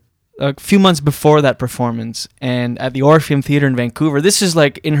her a few months before that performance, and at the Orpheum Theatre in Vancouver. This is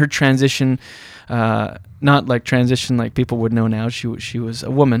like in her transition, not like transition like people would know now. She was a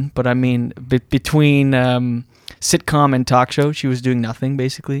woman, but I mean between sitcom and talk show, she was doing nothing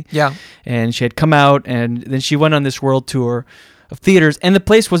basically. Yeah, and she had come out, and then she went on this world tour of theaters, and the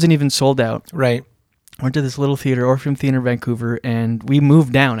place wasn't even sold out. Right. Went to this little theater, Orpheum Theater in Vancouver, and we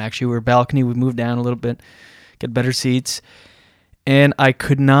moved down. Actually, we were balcony. We moved down a little bit, get better seats, and I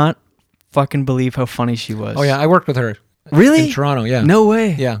could not fucking believe how funny she was. Oh yeah, I worked with her. Really? In Toronto, yeah. No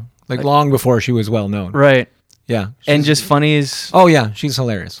way. Yeah, like long before she was well known. Right. Yeah. And just funny as Oh yeah, she's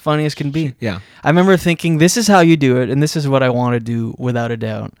hilarious. funny as can be. Yeah. I remember thinking, this is how you do it, and this is what I want to do without a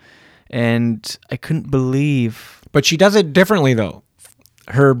doubt. And I couldn't believe. But she does it differently though.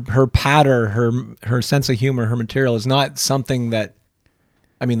 Her patter, her sense of humor, her material is not something that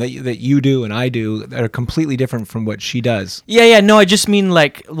that you do and I do that are completely different from what she does. Yeah. No, I just mean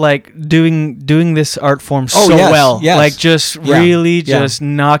like doing this art form yes, well. yes. Like just really just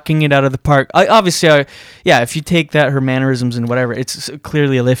knocking it out of the park. If you take that, her mannerisms and whatever, it's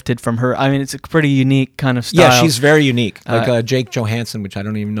clearly lifted from her. I mean, it's a pretty unique kind of style. Yeah, she's very unique. Like Jake Johansson, which I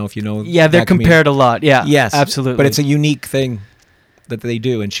don't even know if you know. Yeah, they're that comedian. compared a lot. Yeah. Yes. Absolutely. But it's a unique thing that they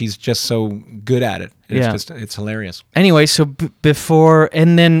do, and she's just so good at it. Yeah. It's hilarious. Anyway, so before,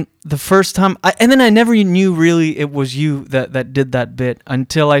 and then the first time, I never knew really it was you that did that bit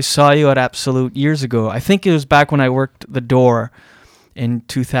until I saw you at Absolute years ago. I think it was back when I worked the door in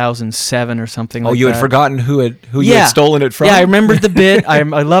 2007 or something like that. Oh, you had forgotten who you had stolen it from? Yeah, I remembered the bit. I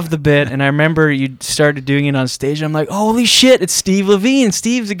loved the bit, and I remember you started doing it on stage, and I'm like, holy shit, it's Steve Levine.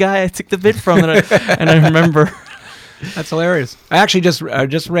 Steve's the guy I took the bit from, and I remember... That's hilarious. I actually just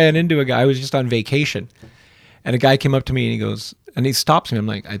ran into a guy. I was just on vacation, and a guy came up to me and he stops me. I'm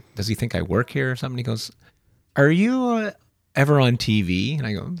like, does he think I work here or something? He goes, "Are you ever on TV?" And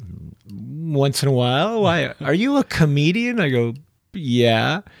I go, "Once in a while." "Why? Are you a comedian?" I go,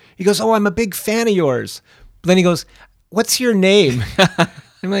 "Yeah." He goes, "Oh, I'm a big fan of yours." But then he goes, "What's your name?"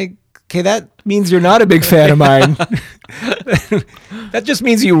 I'm like, okay, that means you're not a big fan of mine. That just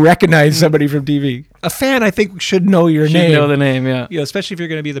means you recognize somebody from TV. A fan, I think, should know your name. Should know the name, yeah. You know, especially if you're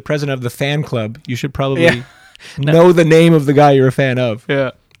going to be the president of the fan club, you should probably know the name of the guy you're a fan of.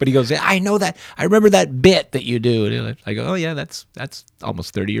 Yeah. But he goes, "Yeah, I know that. I remember that bit that you do." And I go, "Oh yeah, that's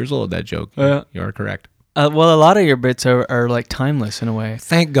almost 30 years old. That joke. Yeah. You are correct." Well, a lot of your bits are like timeless in a way.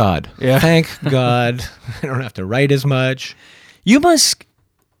 Thank God. Yeah. Thank God. I don't have to write as much. You must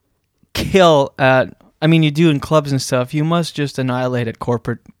kill at. I mean, you do in clubs and stuff. You must just annihilate at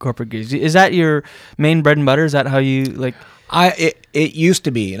corporate gigs. Is that your main bread and butter? Is that how you like? It used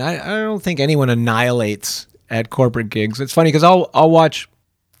to be, and I don't think anyone annihilates at corporate gigs. It's funny because I'll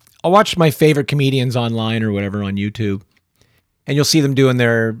watch my favorite comedians online or whatever on YouTube, and you'll see them doing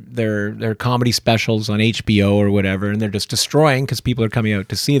their comedy specials on HBO or whatever, and they're just destroying because people are coming out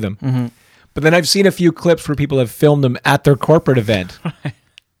to see them. Mm-hmm. But then I've seen a few clips where people have filmed them at their corporate event.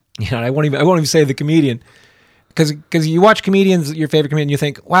 You know, I won't even say the comedian, because you watch comedians, your favorite comedian, you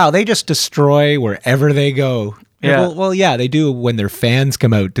think, wow, they just destroy wherever they go. Yeah. Well, yeah, they do when their fans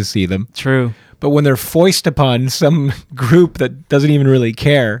come out to see them. True. But when they're foist upon some group that doesn't even really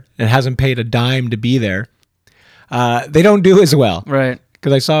care and hasn't paid a dime to be there, they don't do as well. Right.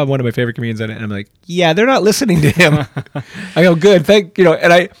 Because I saw one of my favorite comedians and I'm like, yeah, they're not listening to him. I go, good,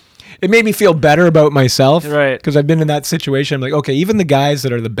 it made me feel better about myself. Right. Because I've been in that situation. I'm like, okay, even the guys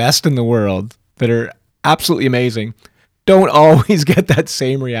that are the best in the world, that are absolutely amazing, don't always get that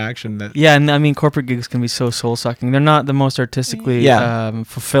same reaction. Yeah, and I mean, corporate gigs can be so soul-sucking. They're not the most artistically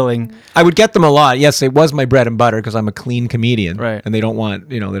fulfilling. I would get them a lot. Yes, it was my bread and butter because I'm a clean comedian. Right. And they don't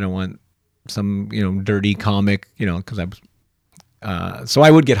want some, dirty comic, because I was... so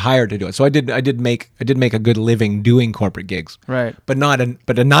I would get hired to do it. So I did make a good living doing corporate gigs. Right. But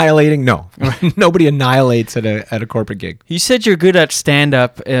annihilating, no. Nobody annihilates at a corporate gig. You said you're good at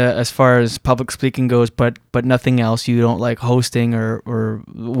stand-up as far as public speaking goes, but nothing else. You don't like hosting or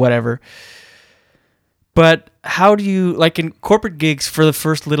whatever. But how do you, like in corporate gigs, for the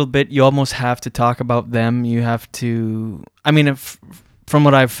first little bit, you almost have to talk about them. You have to, I mean, from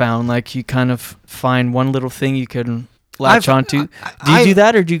what I've found, like you kind of find one little thing you can latch onto. Do you do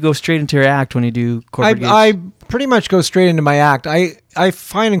that, or do you go straight into your act when you do corporate gigs? I pretty much go straight into my act. I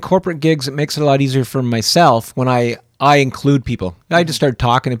find in corporate gigs it makes it a lot easier for myself when I include people. I just start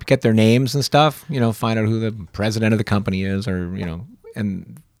talking to get their names and stuff, find out who the president of the company is, or,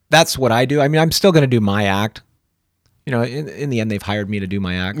 and that's what I do. I mean, I'm still going to do my act. In the end, they've hired me to do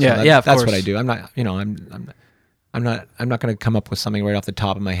my act. Yeah, so of that's course. what I do. I'm not, I'm not going to come up with something right off the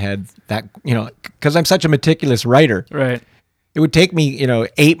top of my head that, because I'm such a meticulous writer. Right. It would take me,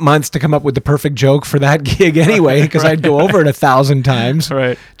 8 months to come up with the perfect joke for that gig anyway, because I'd go over it 1,000 times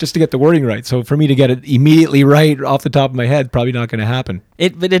Right. just to get the wording right. So for me to get it immediately right off the top of my head, probably not going to happen.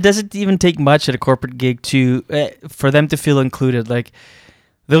 But it doesn't even take much at a corporate gig for them to feel included. Like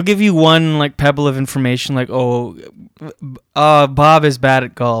They'll give you one like pebble of information, like, Bob is bad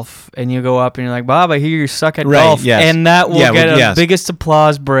at golf, and you go up and you're like, Bob, I hear you suck at golf, yes. and that will get a biggest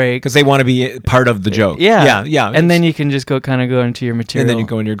applause break because they want to be part of the joke. Yeah. Yeah. And then you can just go into your material, and then you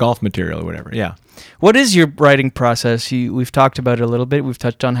go into your golf material or whatever. Yeah. What is your writing process? We've talked about it a little bit. We've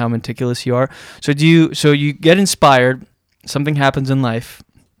touched on how meticulous you are. So you get inspired, something happens in life.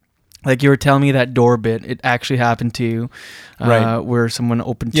 Like you were telling me that door bit, it actually happened to you, right? Where someone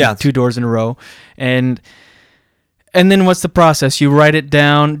opened two doors in a row, and then what's the process? You write it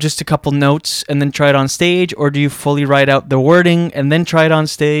down, just a couple notes, and then try it on stage, or do you fully write out the wording and then try it on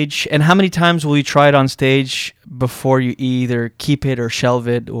stage? And how many times will you try it on stage before you either keep it or shelve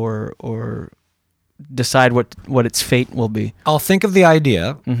it or decide what its fate will be? I'll think of the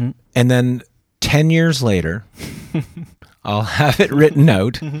idea, and then 10 years later, I'll have it written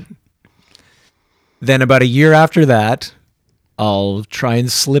out. Then about a year after that, I'll try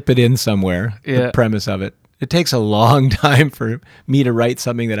and slip it in somewhere, the premise of it. It takes a long time for me to write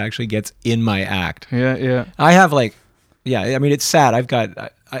something that actually gets in my act. Yeah. I have I mean, it's sad.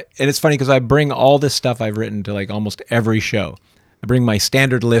 And it's funny because I bring all this stuff I've written to like almost every show. I bring my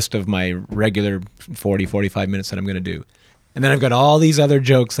standard list of my regular 40, 45 minutes that I'm going to do. And then I've got all these other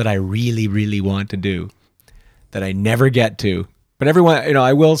jokes that I really, really want to do that I never get to. But everyone,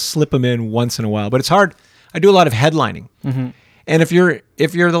 I will slip them in once in a while. But it's hard. I do a lot of headlining. Mm-hmm. And if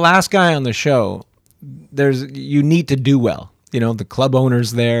you're the last guy on the show, you need to do well. The club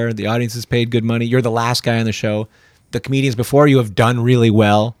owner's there, the audience has paid good money. You're the last guy on the show. The comedians before you have done really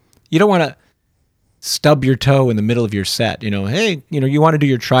well. You don't want to stub your toe in the middle of your set. Hey, you want to do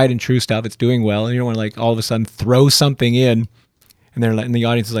your tried and true stuff. It's doing well, and you don't want to like all of a sudden throw something in. And and the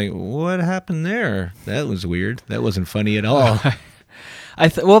audience is like, "What happened there? That was weird. That wasn't funny at all."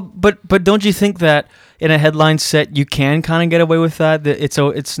 But don't you think that in a headline set you can kind of get away with that? That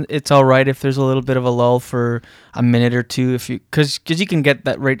it's all right if there's a little bit of a lull for a minute or two, because you can get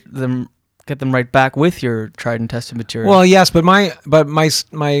them right back with your tried and tested material. Well, yes, but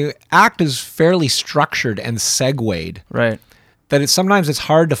my act is fairly structured and segued. Right. That sometimes it's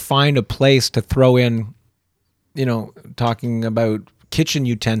hard to find a place to throw in, talking about kitchen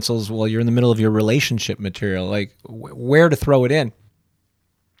utensils while you're in the middle of your relationship material. Like where to throw it in.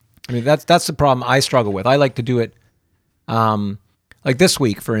 I mean, that's the problem I struggle with. I like to do it, like this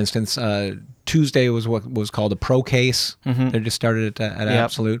week, for instance. Tuesday was what was called a pro case. Mm-hmm. They just started it at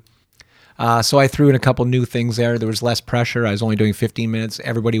Absolute. So I threw in a couple new things there. There was less pressure. I was only doing 15 minutes.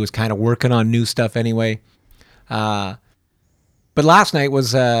 Everybody was kind of working on new stuff anyway. But last night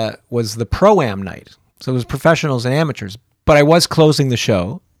was the Pro-Am night. So it was professionals and amateurs. But I was closing the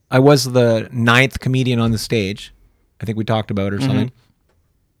show. I was the 9th comedian on the stage. I think we talked about it or something.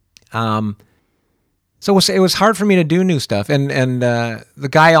 So it was hard for me to do new stuff. And the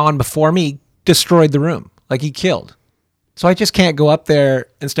guy on before me destroyed the room. Like he killed. So I just can't go up there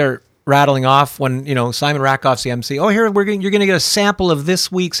and start rattling off when, Simon Rakoff's the MC. Oh, here you're going to get a sample of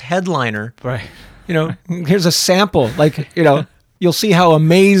this week's headliner. Right. Here's a sample. Like, you'll see how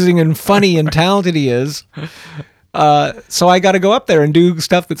amazing and funny and talented he is. So I got to go up there and do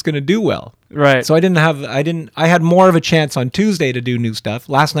stuff that's going to do well. Right. So I had more of a chance on Tuesday to do new stuff.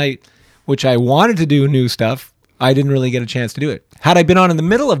 Last night, which I wanted to do new stuff, I didn't really get a chance to do it. Had I been on in the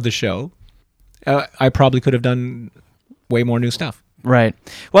middle of the show, I probably could have done way more new stuff. Right.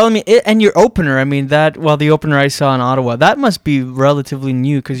 Well, I mean, and your opener, the opener I saw in Ottawa, that must be relatively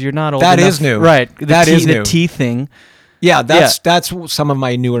new because you're not old enough. That is new. Right. The tea thing. Yeah, that's some of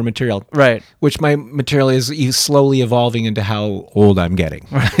my newer material. Right. Which my material is slowly evolving into how old I'm getting.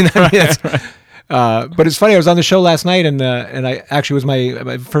 Right. Right. But it's funny. I was on the show last night, and I actually was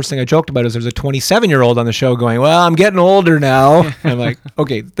my first thing I joked about is there's a 27-year-old on the show going, "Well, I'm getting older now." And I'm like,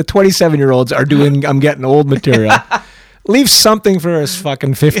 okay, the 27-year-olds are doing I'm getting old material. Leave something for us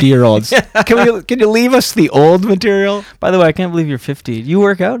fucking 50-year-olds. Can you leave us the old material? By the way, I can't believe you're 50. You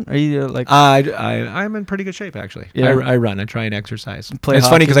work out? Are you like? I'm in pretty good shape actually. Yeah. I run. I try and exercise. It's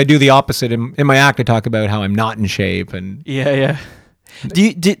funny because I do the opposite in my act. I talk about how I'm not in shape and yeah.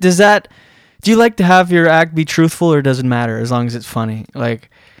 Do you like to have your act be truthful, or does it matter as long as it's funny?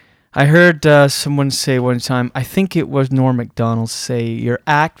 Like, I heard someone say one time, I think it was Norm Macdonald say, your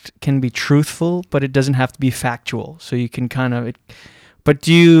act can be truthful, but it doesn't have to be factual. So you can kind of,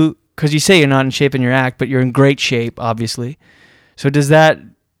 because you say you're not in shape in your act, but you're in great shape, obviously. So do you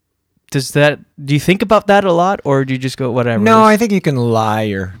think about that a lot, or do you just go, whatever? No, I think you can lie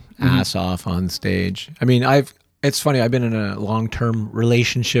your ass off on stage. I mean, it's funny, I've been in a long-term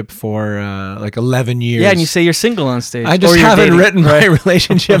relationship for like 11 years. Yeah, and you say you're single on stage. I just haven't written my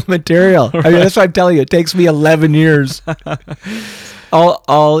relationship material. I mean, that's what I'm telling you. It takes me 11 years.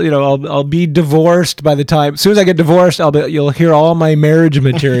 I'll be divorced by the time. As soon as I get divorced, you'll hear all my marriage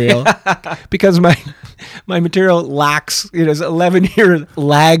material because my material lacks, it's 11-year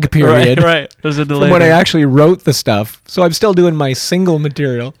lag period. Right. There's a delay from when I there. actually wrote the stuff. So I'm still doing my single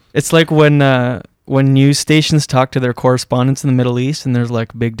material. It's like when news stations talk to their correspondents in the Middle East, and there's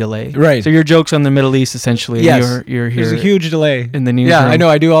like a big delay. Right. So your joke's on the Middle East essentially. Yes. And you're here. There's a huge delay in the newsroom. Yeah, I know.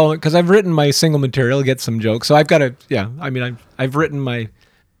 I do all because I've written my single material, get some jokes. So I've got to. Yeah, I mean, I've written my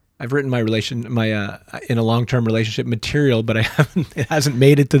in a long-term relationship material, but it hasn't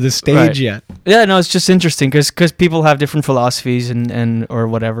made it to the stage yet. Yeah, no, it's just interesting because people have different philosophies and or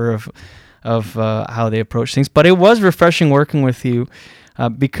whatever of how they approach things. But it was refreshing working with you.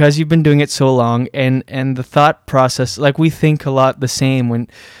 Because you've been doing it so long, and the thought process, like we think a lot the same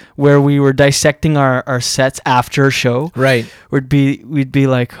where we were dissecting our sets after a show. Right. We'd be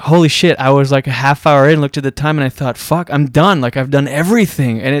like, holy shit, I was like a half hour in, looked at the time, and I thought, fuck, I'm done. Like I've done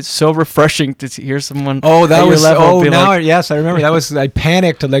everything, and it's so refreshing to hear someone. Oh, that at your was. level Oh, be now like, yes, I remember. That was. I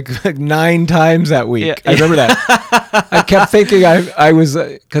panicked like 9 times that week. Yeah. I remember that. I kept thinking I was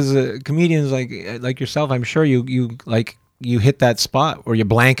because comedians like yourself, I'm sure you hit that spot where you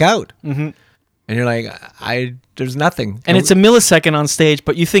blank out, and you're like, there's nothing, and it's a millisecond on stage,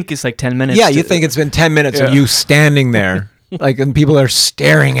 but you think it's like 10 minutes. Yeah, you think it's been 10 minutes of you standing there, like, and people are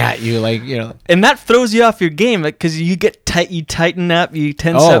staring at you, like, and that throws you off your game, like, because you get tight, you tighten up, you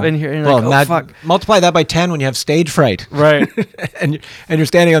tense up in here, and you're like, fuck. Multiply that by 10 when you have stage fright, right? and you're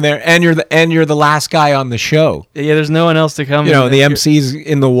standing on there, and you're the last guy on the show. Yeah, there's no one else to come. The MC's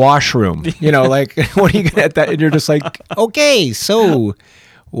in the washroom. Like, what are you gonna at that? And you're just like, okay, so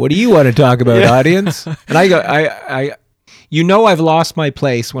what do you want to talk about, audience? And I go, I've lost my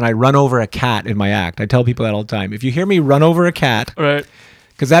place when I run over a cat in my act. I tell people that all the time. If you hear me run over a cat, right?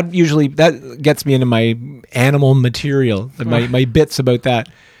 Because that gets me into my animal material, my bits about that.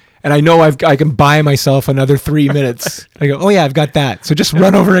 And I know I can buy myself another 3 minutes. I go, oh yeah, I've got that. So just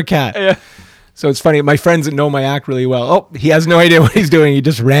run over a cat. Yeah. So it's funny. My friends that know my act really well. Oh, he has no idea what he's doing. He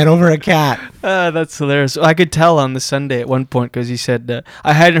just ran over a cat. That's hilarious. I could tell on the Sunday at one point because you said,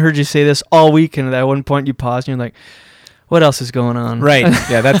 I hadn't heard you say this all week, and at one point you paused and you're like, what else is going on? Right.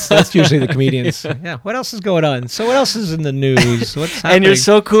 Yeah, that's usually the comedians. Yeah. What else is going on? So what else is in the news? What's happening? And you're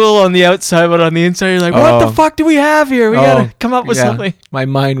so cool on the outside, but on the inside you're like, what the fuck do we have here? We gotta come up with something. My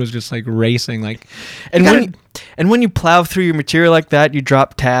mind was just like racing, like. And when you plow through your material like that, you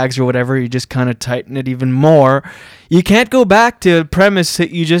drop tags or whatever, you just kind of tighten it even more. You can't go back to a premise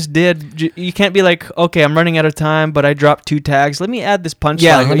that you just did. You can't be like, okay, I'm running out of time, but I dropped 2 tags. Let me add this punchline.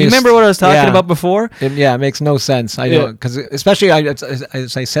 Yeah, you remember what I was talking about before? It makes no sense. I know, because especially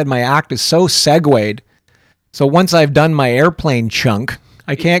as I said, my act is so segued. So once I've done my airplane chunk,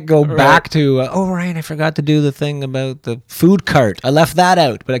 I can't go back to. I forgot to do the thing about the food cart. I left that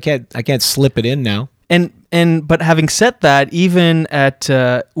out, but I can't slip it in now. But having said that, even at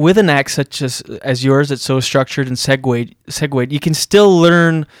with an act such as yours that's so structured and segued, you can still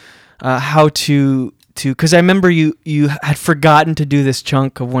learn how to because I remember you had forgotten to do this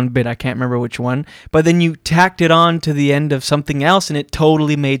chunk of one bit. I can't remember which one, but then you tacked it on to the end of something else, and it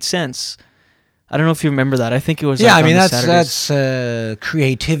totally made sense. I don't know if you remember that. I think it was. Yeah, I mean that's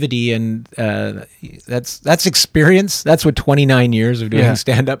creativity, and that's experience. That's what 29 years of doing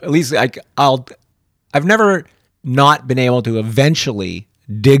stand up. At least I've never not been able to eventually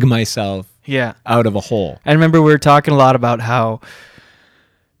dig myself out of a hole. I remember we were talking a lot about how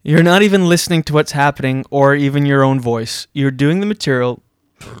you're not even listening to what's happening or even your own voice. You're doing the material,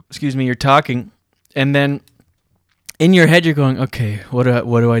 you're talking, and then in your head you're going, okay, what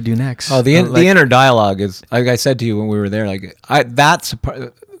do I do next? Oh, the inner dialogue is, like I said to you when we were there, like that's a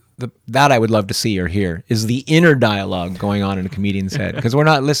part that I would love to see or hear is the inner dialogue going on in a comedian's head, because we're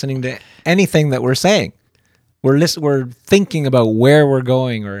not listening to anything that we're saying. We're thinking about where we're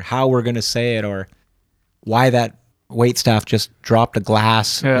going or how we're going to say it or why that waitstaff just dropped a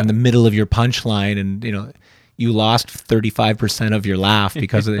glass in the middle of your punchline, and you lost 35% of your laugh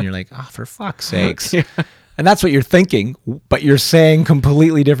because of it. And you're like, oh, for fuck's sakes. And that's what you're thinking, but you're saying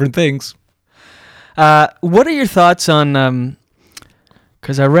completely different things. What are your thoughts on?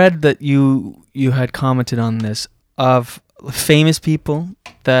 Because I read that you had commented on this of famous people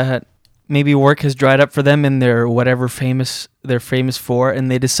that maybe work has dried up for them in their whatever they're famous for,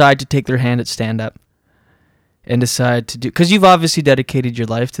 and they decide to take their hand at stand-up and decide to do, because you've obviously dedicated your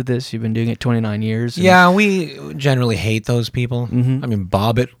life to this. You've been doing it 29 years. Yeah, we generally hate those people. Mm-hmm. I mean,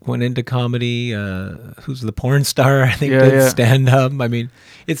 Bobbitt went into comedy. Who's the porn star? I think did stand-up. I mean,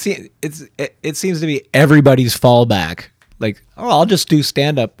 it seems to be everybody's fallback. Like, I'll just do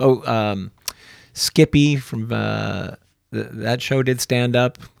stand-up. Skippy from that show did stand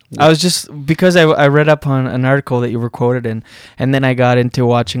up. I was just because I read up on an article that you were quoted in, and then I got into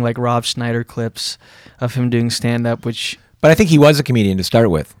watching like Rob Schneider clips of him doing stand up, which. But I think he was a comedian to start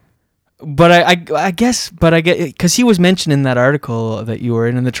with. But I guess because he was mentioned in that article that you were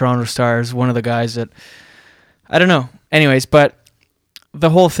in the Toronto Star as one of the guys that I don't know. Anyways, but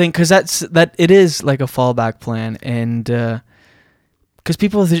the whole thing because that it is like a fallback plan, and because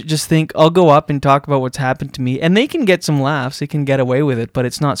people just think I'll go up and talk about what's happened to me, and they can get some laughs, they can get away with it, but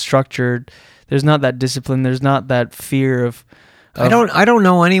it's not structured. There's not that discipline. There's not that fear of I don't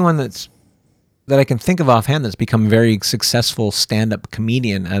know anyone that I can think of offhand that's become a very successful stand-up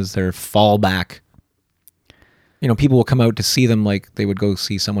comedian as their fallback. You know, people will come out to see them like they would go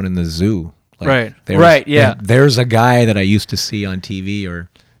see someone in the zoo. Like Right, yeah. There's a guy that I used to see on TV or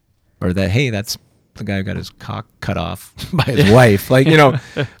that, hey, that's the guy who got his cock cut off by his wife. Like, you know,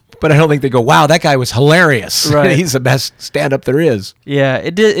 but I don't think they go, wow, that guy was hilarious. Right. He's the best stand-up there is. Yeah,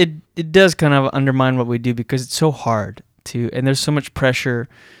 it does kind of undermine what we do because it's so hard and there's so much pressure.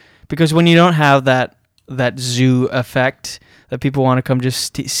 Because when you don't have that zoo effect that people want to come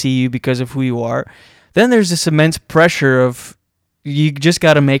just see you because of who you are, then there's this immense pressure of you just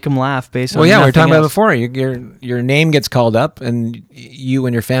got to make them laugh based on. Well, yeah, we were talking about it else. before. Your name gets called up, and you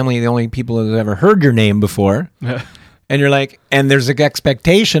and your family are the only people who have ever heard your name before. And you're like, and there's an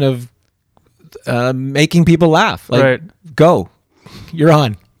expectation of making people laugh. Like, right. Go, you're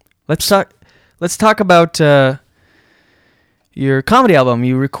on. Let's talk about. Your comedy album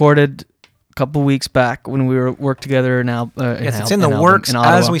you recorded a couple weeks back when we worked together Yes, it's in the works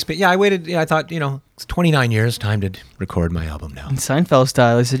as we speak. Yeah, I waited. I thought, it's 29 years, time to record my album now. In Seinfeld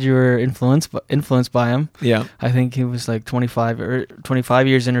style, I said you were influenced by him. Yeah, I think he was like 25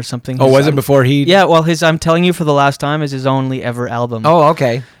 years in or something. Oh, was it before he? Yeah, well, his I'm Telling You for the Last Time is his only ever album. Oh,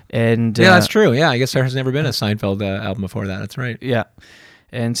 okay. And yeah, that's true. Yeah, I guess there has never been a Seinfeld album before that. That's right. Yeah,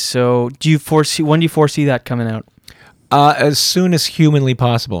 and so when do you foresee that coming out? As soon as humanly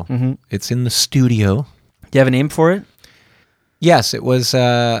possible. Mm-hmm. It's in the studio. Do you have a name for it? Yes, it was.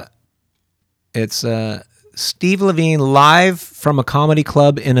 It's Steve Levine live from a comedy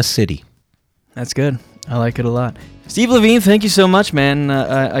club in a city. That's good. I like it a lot. Steve Levine, thank you so much, man.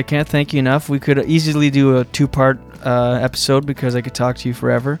 I can't thank you enough. We could easily do a 2-part episode because I could talk to you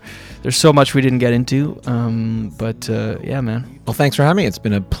forever. There's so much we didn't get into, but yeah, man. Well, thanks for having me. It's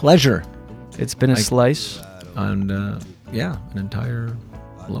been a pleasure. It's been a slice. And yeah, an entire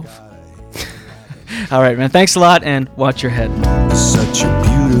loaf. All right, man. Thanks a lot, and watch your head. Such a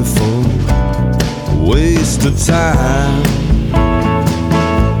beautiful waste of time.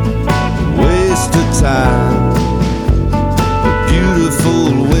 Waste of time. A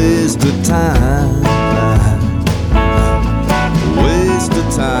beautiful waste of time. Waste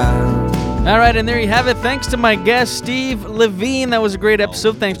of time. All right, and there you have it. Thanks to my guest, Steve Levine. That was a great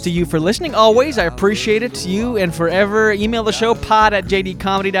episode. Thanks to you for listening. Always, I appreciate it. You and forever. Email the show,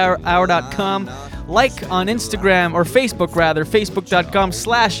 pod@jdcomedyhour.com. Like on Instagram, or Facebook rather,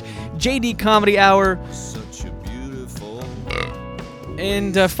 facebook.com/jdcomedyhour.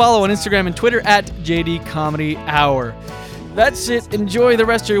 And follow on Instagram and Twitter @jdcomedyhour. That's it. Enjoy the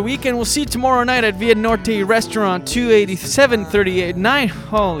rest of your weekend. We'll see you tomorrow night at Via Norte Restaurant, 28738 9.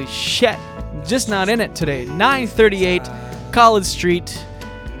 Holy shit. Just not in it today. 938 College Street.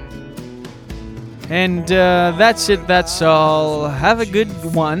 And that's it. That's all. Have a good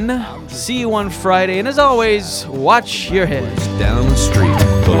one. See you on Friday. And as always, watch your head. Down the street,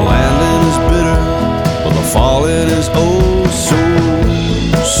 the landing is bitter, but the falling is oh so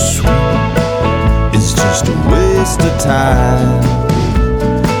sweet. It's just a waste of time,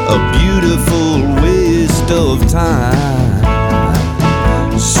 a beautiful waste of time.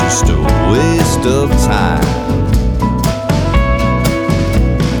 It's just a waste of time.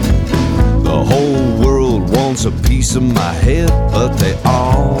 The whole world wants a piece of my head, but they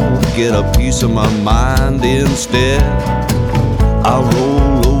all get a piece of my mind instead. I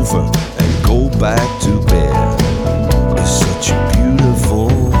roll over and go back to bed. It's such a beautiful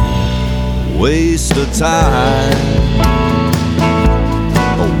waste of time.